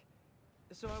back.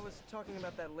 So I was talking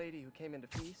about that lady who came in to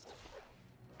feast.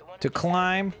 To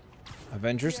climb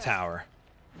Avengers Tower.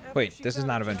 Wait, this is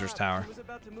not Avengers Tower.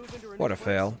 What a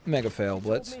fail. Mega fail,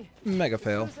 Blitz. Mega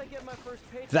fail.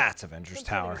 That's Avengers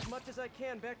Tower. As much as I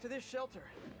can back to this shelter.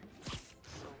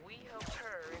 So we helped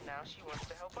her, and now she wants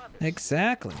to help others.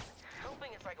 Exactly.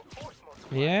 Helping is like a force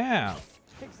multiplier. Yeah.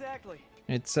 Exactly.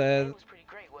 It's It was pretty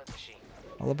great, wasn't she?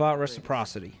 all about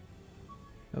reciprocity.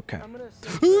 Okay. I'm gonna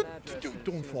send you an address as Don't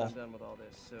soon as fall. I'm done with all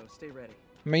this, so stay ready.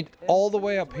 Made And all the bring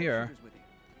way some up here. shooters with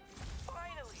you.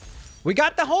 Finally. We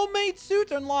got the homemade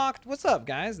suit unlocked. What's up,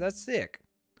 guys? That's sick.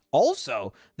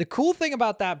 Also, the cool thing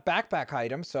about that backpack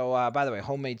item, so by the way,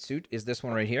 homemade suit is this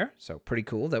one right here. So pretty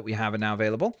cool that we have it now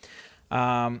available.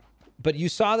 But you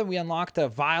saw that we unlocked a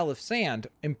vial of sand,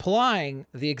 implying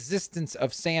the existence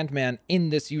of Sandman in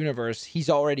this universe. He's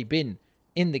already been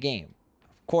in the game.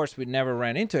 Of course, we never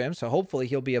ran into him, so hopefully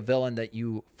he'll be a villain that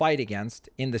you fight against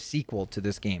in the sequel to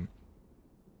this game.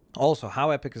 Also, how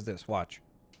epic is this? Watch.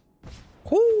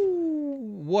 Whoo!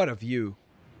 What a view.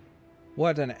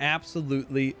 What an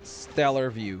absolutely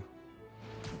stellar view.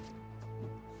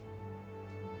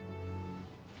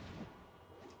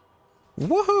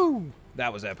 Woohoo!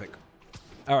 That was epic.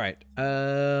 All right.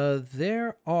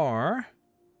 There are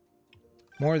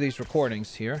more of these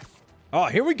recordings here. Oh,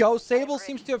 here we go. Sable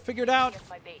seems to have figured out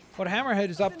what HammerHead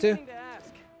is up to. Been meaning to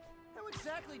ask. How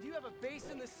exactly do you have a base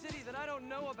in the city that I don't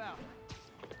know about?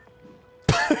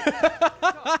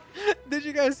 Did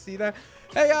you guys see that?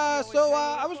 Hey, so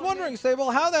I was wondering,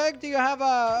 Sable, how the heck do you have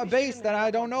a base that I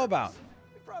don't know about?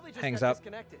 We probably just Hangs got up.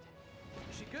 disconnected.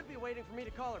 She could be waiting for me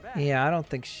to call her back. Yeah, I don't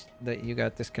think that you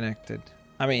got disconnected.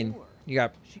 I mean, you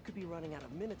got She could be running out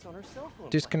of minutes on her cell phone. plan.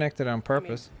 disconnected on I mean,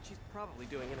 purpose. she's probably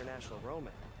doing international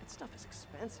roaming. That stuff is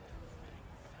expensive.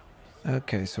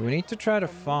 Okay, so we need to try to Or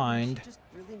maybe find... She just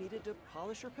really needed to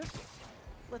polish her pistol.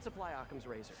 Let's apply Occam's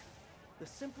razor. The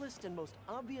simplest and most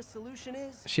obvious solution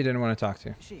is She didn't want to talk to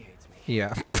you. she hates me.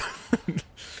 Yeah.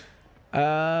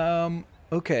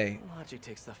 Okay. Logic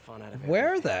takes the fun out of Where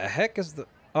everything. the heck is the...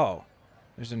 Oh,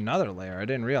 there's another layer. I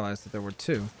didn't realize that there were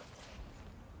two.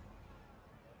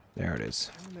 There it is.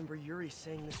 I remember Yuri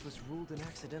saying this was ruled an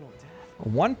accidental death.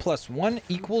 1 + 1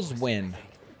 = win.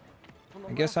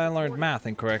 I guess I learned math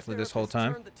incorrectly this whole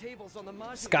time.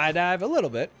 Skydive a little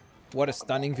bit. What a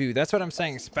stunning view. That's what I'm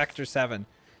saying. Spectre 7.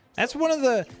 That's one of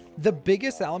the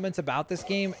biggest elements about this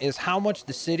game is how much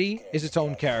the city is its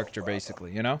own character,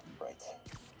 basically, you know? Right.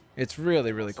 It's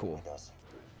really, really cool. It does.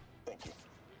 Thank you.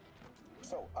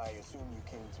 So, I assume you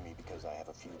came to me because I have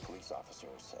a few police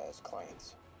officers as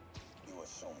clients. You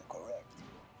assume correct.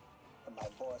 But my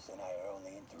boss and I are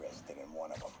only interested in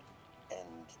one of them.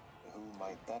 And who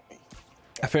might that be?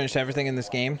 I finished everything in this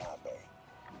game.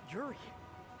 Yuri,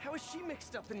 how is she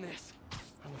mixed up in this?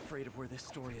 I'm afraid of where this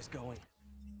story is going.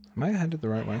 Am I headed the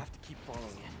right I way? have to keep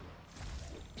following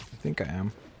it. I think I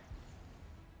am.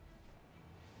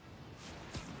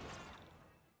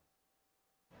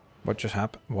 What just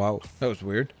happened? Wow, that was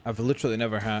weird. I've literally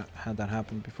never had that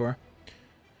happen before.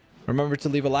 Remember to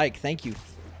leave a like. Thank you.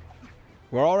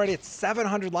 We're already at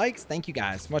 700 likes. Thank you,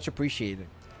 guys. Much appreciated.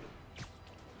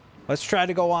 Let's try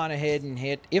to go on ahead and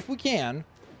hit, if we can,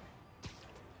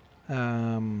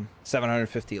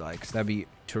 750 likes. That'd be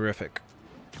terrific.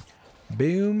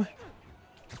 Boom.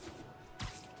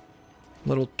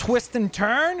 Little twist and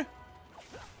turn.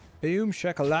 Boom,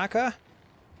 shakalaka.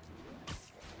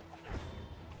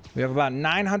 We have about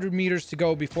 900 meters to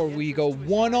go before we go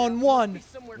one-on-one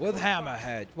with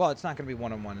HammerHead. Well, it's not going to be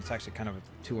one-on-one. It's actually kind of a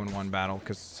two-on-one battle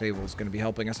because Sable's going to be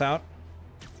helping us out.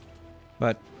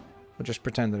 But we'll just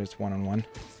pretend that it's one-on-one.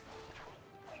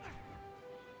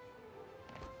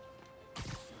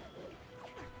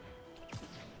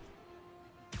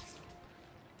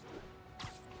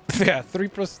 Yeah, 3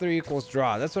 + 3 =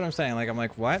 draw. That's what I'm saying. Like, I'm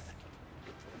like, what?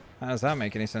 How does that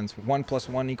make any sense? 1 +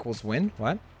 1 = win?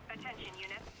 What? Attention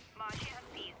units. Maji has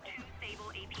seized 2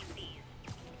 Sable APCs.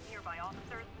 Nearby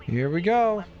officers, please Here we proceed go.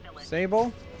 to West Village.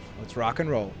 Sable, let's rock and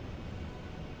roll.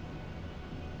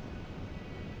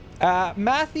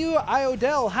 Matthew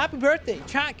Iodell, happy birthday.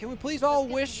 Chat, can we please all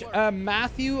wish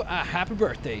Matthew a happy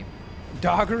birthday?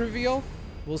 Dog reveal?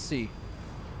 We'll see.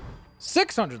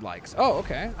 600 likes. Oh,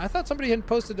 okay. I thought somebody had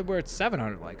posted that we're at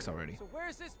 700 likes already. So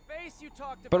where's this base you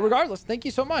talked about? But regardless, thank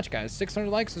you so much, guys. 600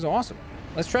 likes is awesome.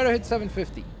 Let's try to hit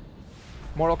 750.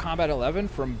 Mortal Kombat 11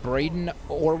 from Braden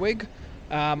Orwig.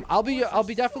 I'll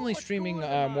be definitely streaming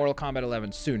Mortal Kombat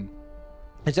 11 soon.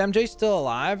 Is MJ still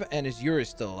alive, and is Yuri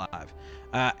still alive?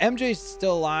 MJ's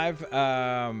still alive.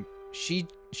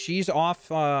 She's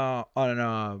off on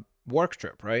a work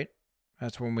trip, right?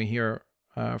 That's when we hear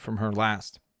from her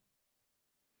last.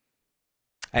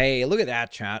 Hey, look at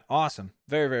that, chat. Awesome.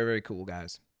 Very, very, very cool,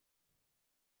 guys.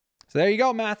 So there you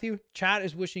go, Matthew. Chat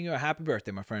is wishing you a happy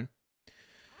birthday, my friend.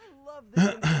 I love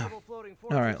this incredible floating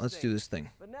fortress All right, let's thing. do this thing.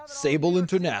 But now that all Sable New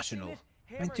York's International. seen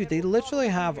it, Man, dude, HammerHead they will literally probably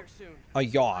be have here soon. a I'm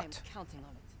yacht. counting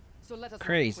on it. So let us move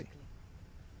Crazy. quickly.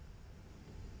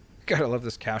 Gotta love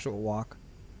this casual walk.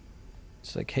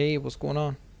 It's like, hey, what's going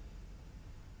on?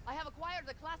 I have acquired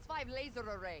a Class 5 laser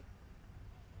array.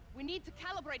 We need to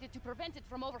calibrate it to prevent it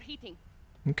from overheating.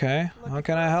 Okay, how Lucky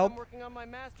can for I us, help? I'm working on my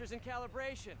master's in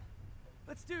calibration.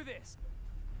 Let's do this.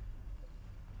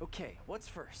 Okay, what's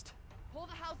first? Pull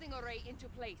the housing array into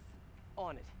place.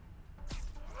 On it.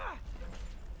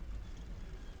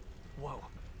 Whoa,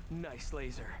 nice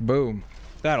laser. Boom.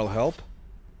 That'll help.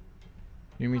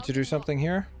 You need me to do something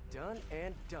here? Done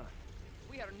and done.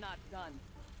 We are not done.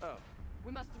 Oh,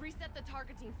 We must reset the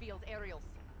targeting field aerials.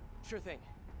 sure thing.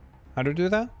 How to do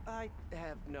that? I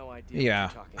have no idea Yeah.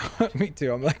 what you're talking about. Me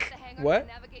too. I'm like, The hangar what? and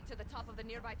navigate to the top of the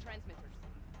nearby transmitters.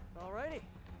 Alrighty.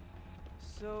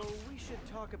 So we should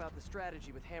talk about the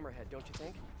strategy with HammerHead, don't you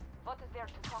think? What is there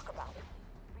to talk about?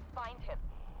 We find him.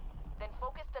 Then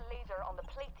focus the laser on the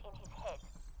plate in his head.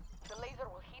 The laser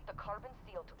will heat the carbon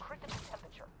steel to critical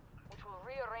temperature, which will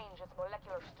rearrange its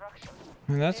molecular structure.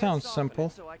 That And sounds soften simple.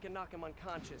 it so I can knock him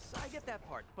unconscious. I get that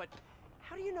part, but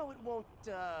how do you know it won't,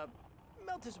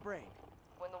 melt his brain?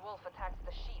 When the wolf attacks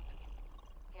the sheep,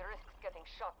 he risks getting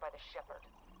shot by the shepherd.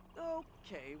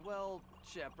 Okay, well,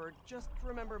 Shepard, just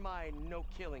remember my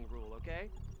no-killing rule, okay?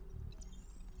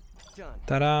 Done.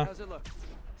 Ta-da. How's it look?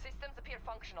 Systems appear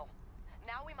functional.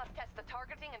 Now we must test the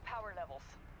targeting and power levels.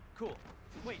 Cool.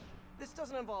 Wait, this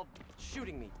doesn't involve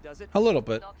shooting me, does it? A little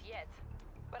bit. Not yet,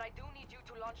 but I do need you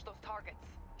to launch those targets.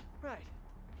 Right.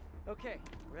 Okay,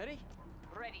 ready?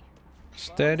 Ready.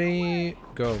 Steady,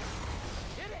 go.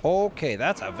 Okay,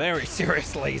 that's a very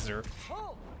serious laser.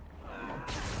 Pull!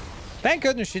 Thank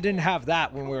goodness she didn't have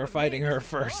that when we were fighting her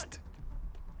first.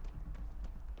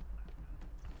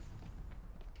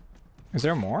 Is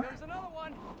there more? There's another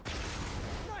one.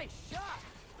 Nice shot.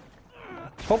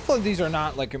 Hopefully these are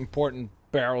not like important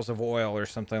barrels of oil or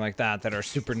something like that that are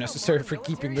super necessary for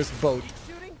keeping this boat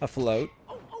afloat.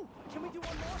 Oh, can we do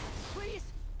one more, please?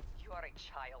 You are a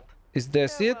child. Is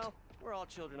this Yeah, it? well, we're all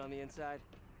children on the inside.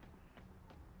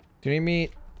 Do you need me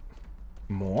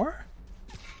more?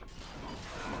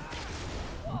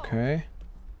 Okay.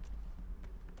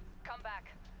 Come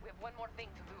back. We have one more thing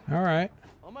to do. All right.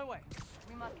 On my way.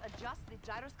 We must adjust the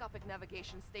gyroscopic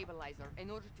navigation stabilizer in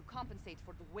order to compensate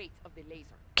for the weight of the laser.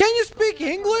 Can you Go to speak the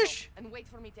terminal English? And wait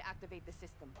for me to activate the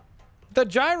system. The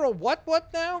gyro what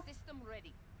now? System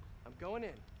ready. I'm going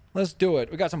in. Let's do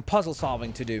it. We got some puzzle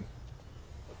solving to do.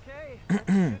 Okay, that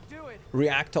should do it.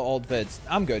 React to old vids.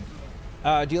 I'm good.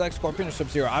 Do you like Scorpion or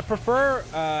Sub-Zero? I prefer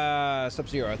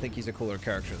Sub-Zero. I think he's a cooler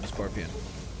character than Scorpion.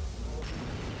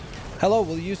 Hello,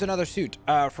 we'll use another suit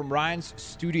from Ryan's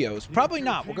Studios. Probably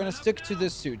not. We're going to stick to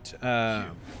this suit for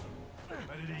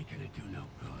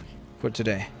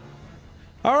today.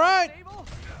 All right. Sable,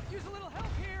 use a little help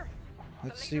here.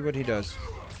 Let's see what he does.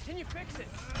 Can you fix it?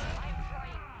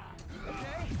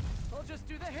 Okay, I'll just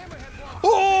do the HammerHead walk.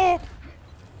 Oh!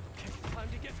 Okay, time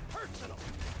to get personal.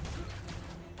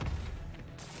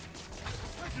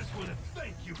 I just want to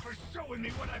thank you for showing me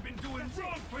what I've been doing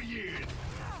wrong for years.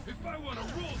 If I want to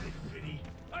rule this city,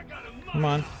 I gotta Come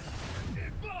on.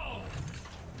 evolve.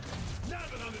 Now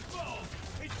that I'm involved,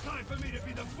 it's time for me to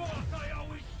be the boss I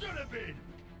always should have been.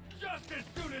 Just as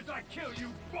soon as I kill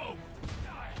you both.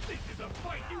 This is a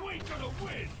fight you ain't gonna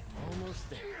win. Almost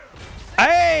there.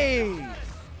 Hey!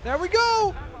 There we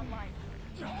go.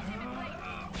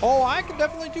 Oh, I can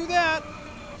definitely do that.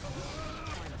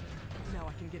 Now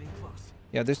I can get in close.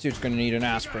 Yeah, this dude's going to need an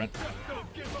aspirin. Just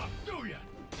don't give up, do ya?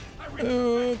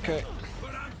 Okay.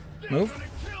 But I'm still Move. gonna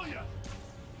kill ya.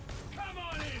 Come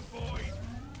on in, boys.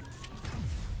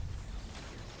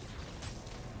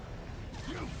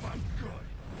 You fight good,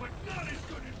 but not as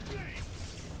good as me.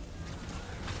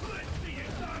 Let's see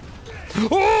if I'm dead.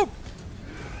 Oh!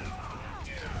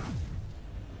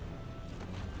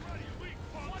 Ready, weak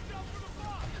foot. Watch out for the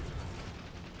boss.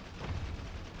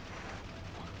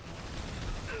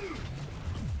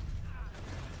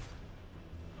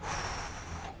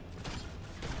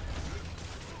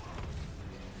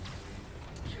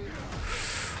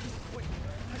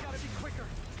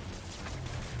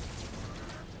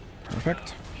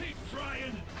 Perfect. Keep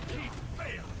trying, keep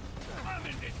failing. I'm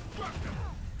indestructible.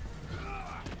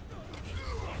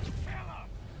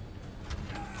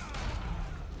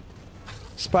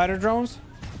 Spider drones.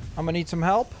 I'm gonna need some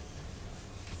help.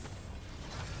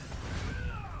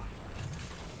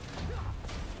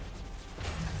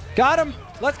 Got him.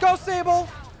 Let's go, Sable.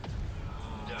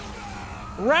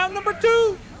 Round number 2.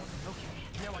 Okay,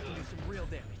 now I can do some real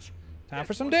damage. Time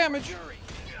for some damage.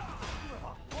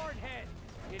 Hard head.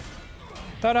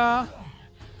 Ta-da.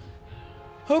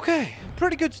 Okay,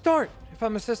 pretty good start, if I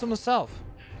must say so myself.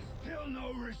 Still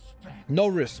no respect. No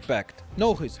respect.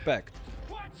 No respect.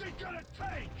 What's it gonna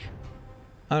take?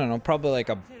 I don't know, probably like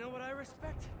a You know what I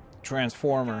respect?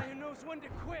 transformer Guy who knows when to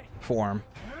quit. form.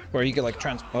 Where you get like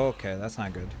okay, that's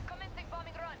not good. Commencing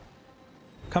bombing run.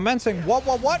 Commencing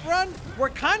what run? We're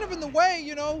kind of in the way,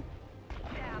 you know.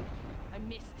 Damn, I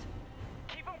missed.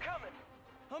 Keep them coming.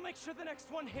 I'll make sure the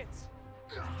next one hits.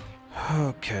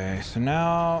 Okay, so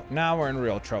now we're in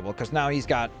real trouble because now he's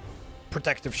got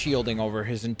protective shielding over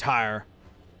his entire.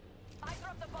 I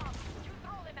dropped the bomb. You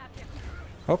throw them at him.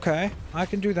 Okay, I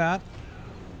can do that.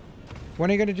 When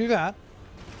are you gonna do that?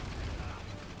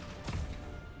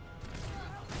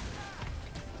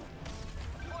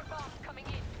 More bombs coming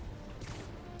in.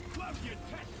 Love your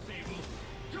tech, Sable.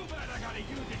 Too bad I gotta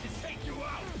use it to take you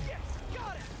out. Yes,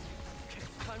 got it. Okay,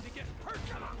 time to get hurt.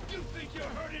 Come on, you think you're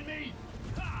hurting me?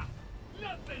 Ha!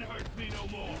 Nothing hurts me no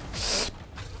more.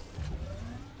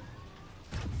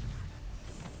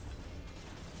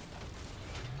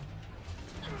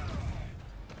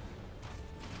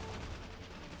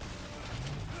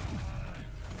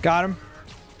 Got him.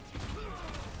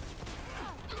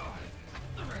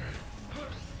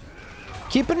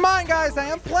 Keep in mind, guys, I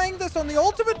am playing this on the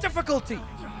ultimate difficulty.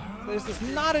 This is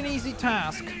not an easy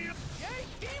task.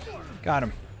 Got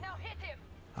him. Now hit him.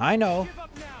 I know.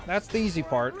 That's the easy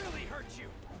part. Really hurt you.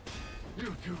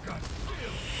 You two got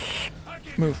skill. I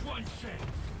give Move. you one chance.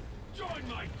 Join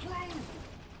my crew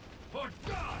or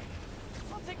die.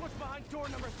 I'll take what's behind door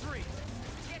number 3.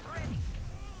 Get ready.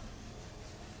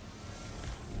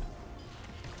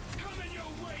 Come in your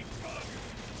way, bug.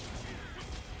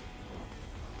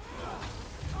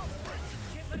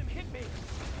 Can't let him hit me.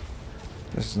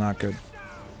 This is not good.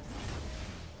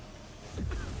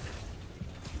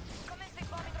 Commencing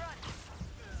bombing run.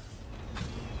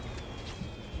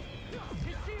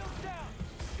 His shield's down.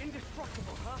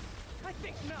 Indestructible, huh? I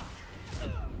think not.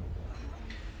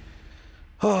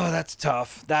 Oh, that's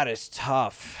tough. That is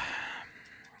tough.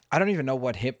 I don't even know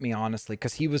what hit me, honestly,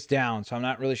 because he was down, so I'm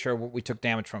not really sure what we took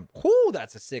damage from. Whoo,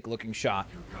 that's a sick-looking shot.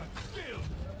 You got skill.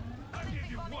 I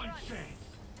give you one chance.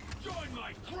 Join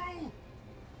my crew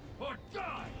or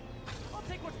die. I'll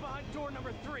take what's behind door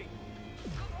number 3.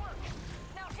 Good work.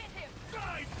 Now hit him.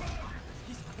 Die, bug.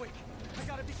 He's quick. I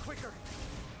gotta be quicker.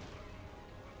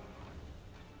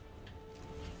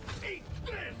 Eat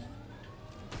this.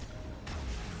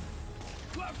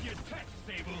 Love your tech,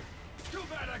 Sable. Too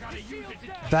bad I gotta use it to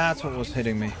take That's you what was out.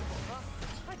 hitting me. Huh?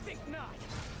 I think not.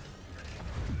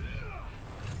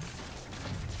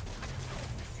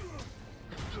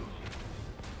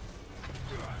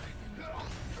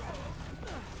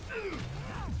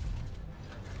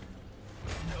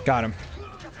 Got him.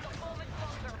 Just a moment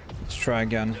longer. Let's try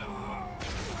again. Now's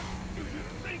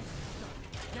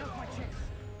my chance.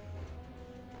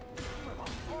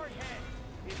 Hard head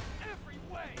in every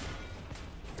way.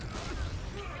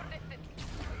 Keep your distance.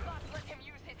 Do not let him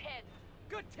use his head.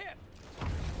 Good tip.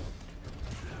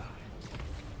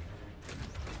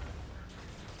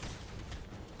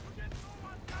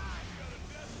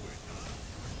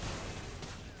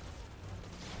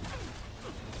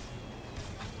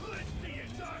 Let's see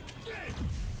it not dead.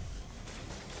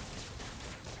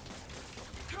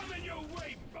 Come in your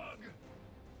way, bug.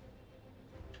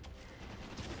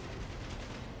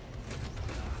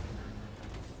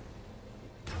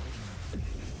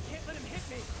 Can't let him hit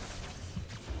me.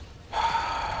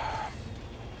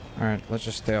 All right, let's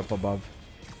just stay up above.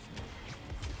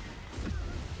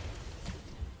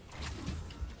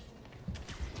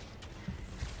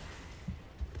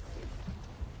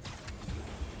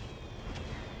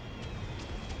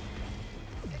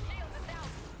 The shield is down.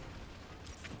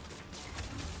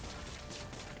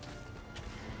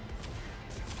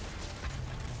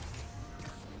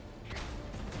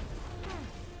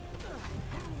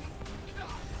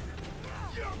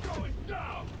 You're going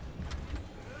down.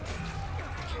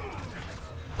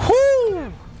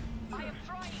 Whoo! I am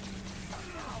trying.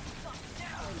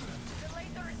 Down. The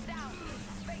laser is down.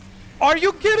 Space. Are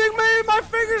you kidding me? My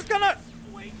finger's gonna.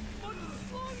 Wait,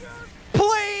 longer.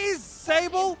 Please,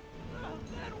 Sable.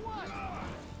 Then what?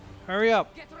 Hurry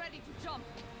up. Get ready to jump.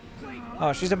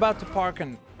 Oh, she's about to park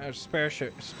a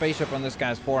spaceship on this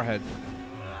guy's forehead.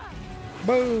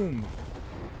 Boom!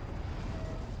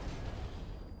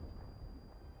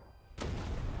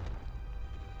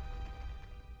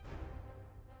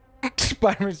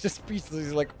 Spider-Man's just speechless.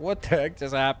 He's like, what the heck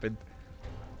just happened?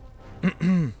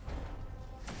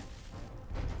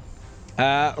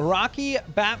 Rocky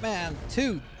Batman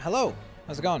 2. Hello.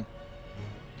 How's it going?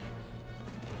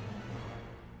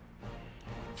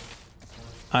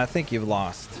 I think you've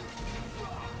lost.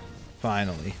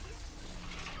 Finally.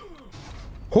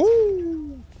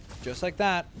 Whoo! Just like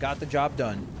that. Got the job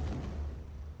done.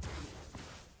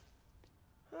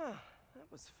 That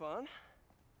was fun.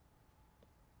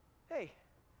 Hey,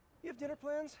 you have dinner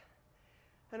plans?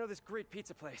 I know this great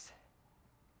pizza place.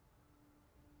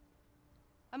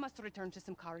 I must return to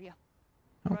Simcaria.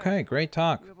 Okay, Right. great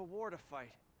talk. You have a war to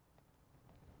fight.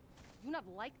 I do not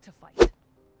like to fight.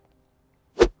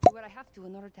 I do what I have to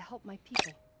in order to help my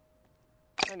people.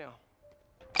 I know.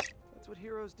 That's what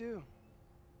heroes do.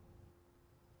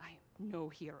 I am no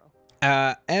hero.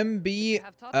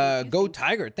 MB, Go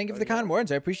Tiger. Thank you for the kind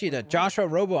words. I appreciate it. Joshua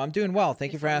Robo, I'm doing well.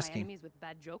 Thank you for My asking. enemies with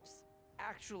bad jokes.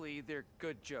 Actually, they're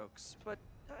good jokes, but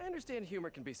I understand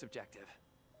humor can be subjective.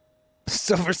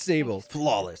 Silver Sable,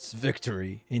 flawless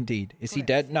victory. Indeed. Is he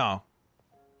dead? No.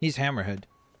 He's Hammerhead.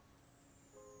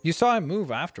 You saw him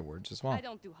move afterwards as well. I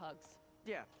don't do hugs.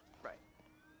 Yeah, right.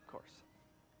 Of course.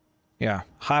 Yeah,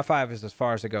 high five is as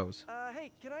far as it goes.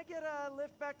 Hey, can I get a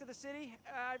lift back to the city?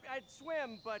 I'd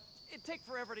swim, but it'd take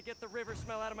forever to get the river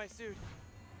smell out of my suit.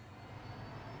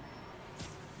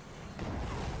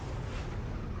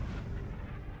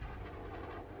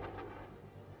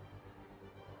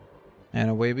 And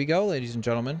away we go, ladies and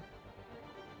gentlemen.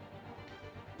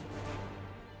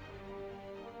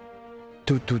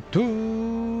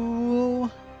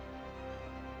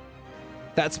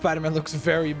 That Spider-Man looks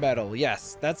very metal.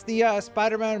 Yes, that's the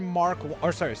Spider-Man Mark,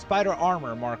 or sorry, Spider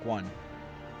Armor Mark 1.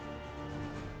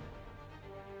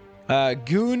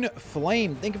 Goon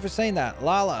Flame, thank you for saying that.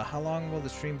 Lala, how long will the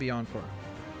stream be on for?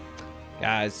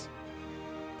 Guys,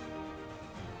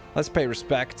 let's pay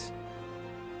respect.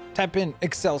 Type in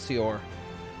Excelsior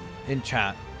in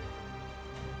chat.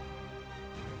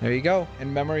 There you go.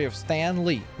 In memory of Stan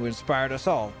Lee, who inspired us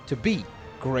all to be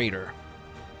greater.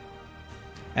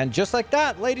 And just like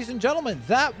that, ladies and gentlemen,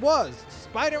 that was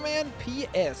Spider-Man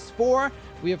PS4.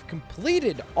 We have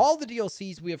completed all the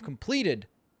DLCs. We have completed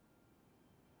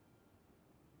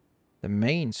the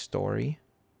main story.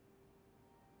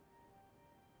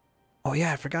 Oh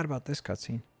yeah, I forgot about this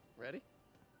cutscene. Ready?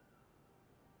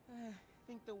 I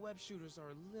think the web shooters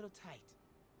are a little tight.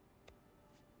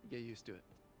 Get used to it.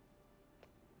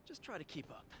 Just try to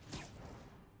keep up.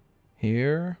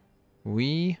 Here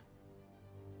we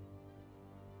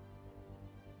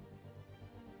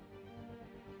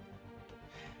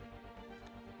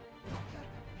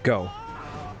go.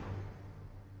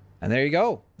 And there you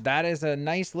go. That is a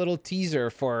nice little teaser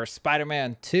for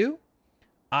Spider-Man 2.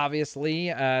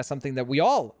 Obviously, something that we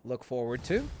all look forward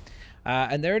to.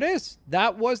 And there it is.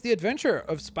 That was the adventure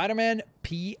of Spider-Man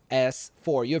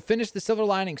PS4. You have finished the Silver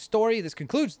Lining story. This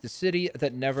concludes the City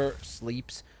That Never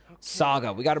Sleeps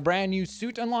saga. We got a brand new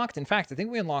suit unlocked. In fact, I think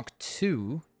we unlocked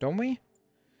 2, don't we?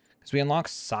 Because we unlocked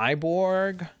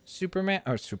Cyborg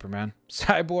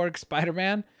Cyborg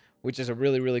Spider-Man, which is a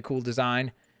really, really cool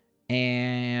design.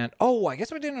 And, oh, I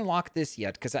guess we didn't unlock this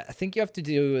yet, because I think you have to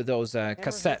do those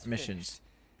cassette missions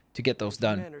to get those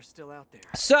done.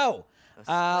 So,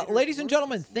 ladies and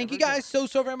gentlemen, thank you guys so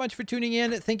very much for tuning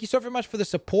in. Thank you so very much for the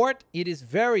support. It is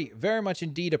very, very much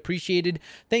indeed appreciated.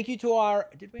 Thank you to our...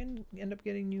 Did we end up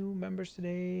getting new members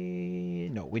today?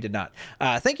 No, we did not.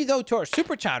 Thank you, though, to our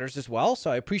super chatters as well. So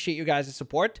I appreciate you guys'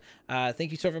 support.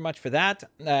 Thank you so very much for that.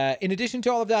 In addition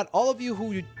to all of that, all of you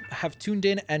who have tuned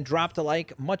in and dropped a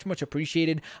like, much, much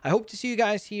appreciated. I hope to see you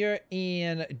guys here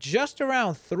in just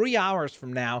around 3 hours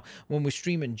from now when we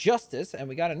stream Injustice. And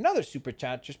we got another super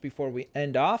chat just before we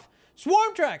end off.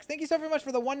 Swarm Tracks, thank you so very much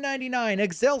for the 199.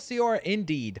 Excelsior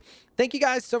indeed. Thank you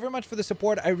guys so very much for the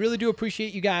support. I really do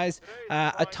appreciate you guys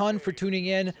a ton for tuning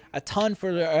in, a ton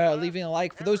for leaving a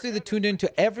like. For those of you that tuned in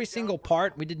to every single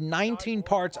part, we did 19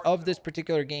 parts of this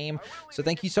particular game. So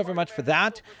thank you so very much for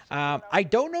that. I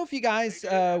don't know if you guys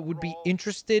would be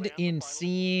interested in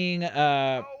seeing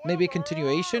maybe a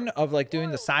continuation of like doing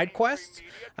the side quests.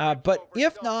 But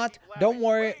if not, don't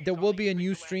worry. There will be a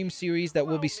new stream series that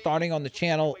will be starting on the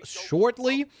channel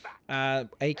shortly.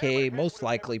 aka most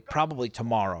likely probably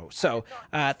tomorrow. So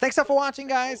thanks for watching,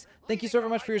 guys. Thank you so very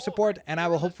much for your support, and I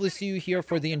will hopefully see you here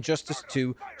for the Injustice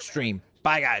 2 stream.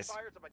 Bye, guys.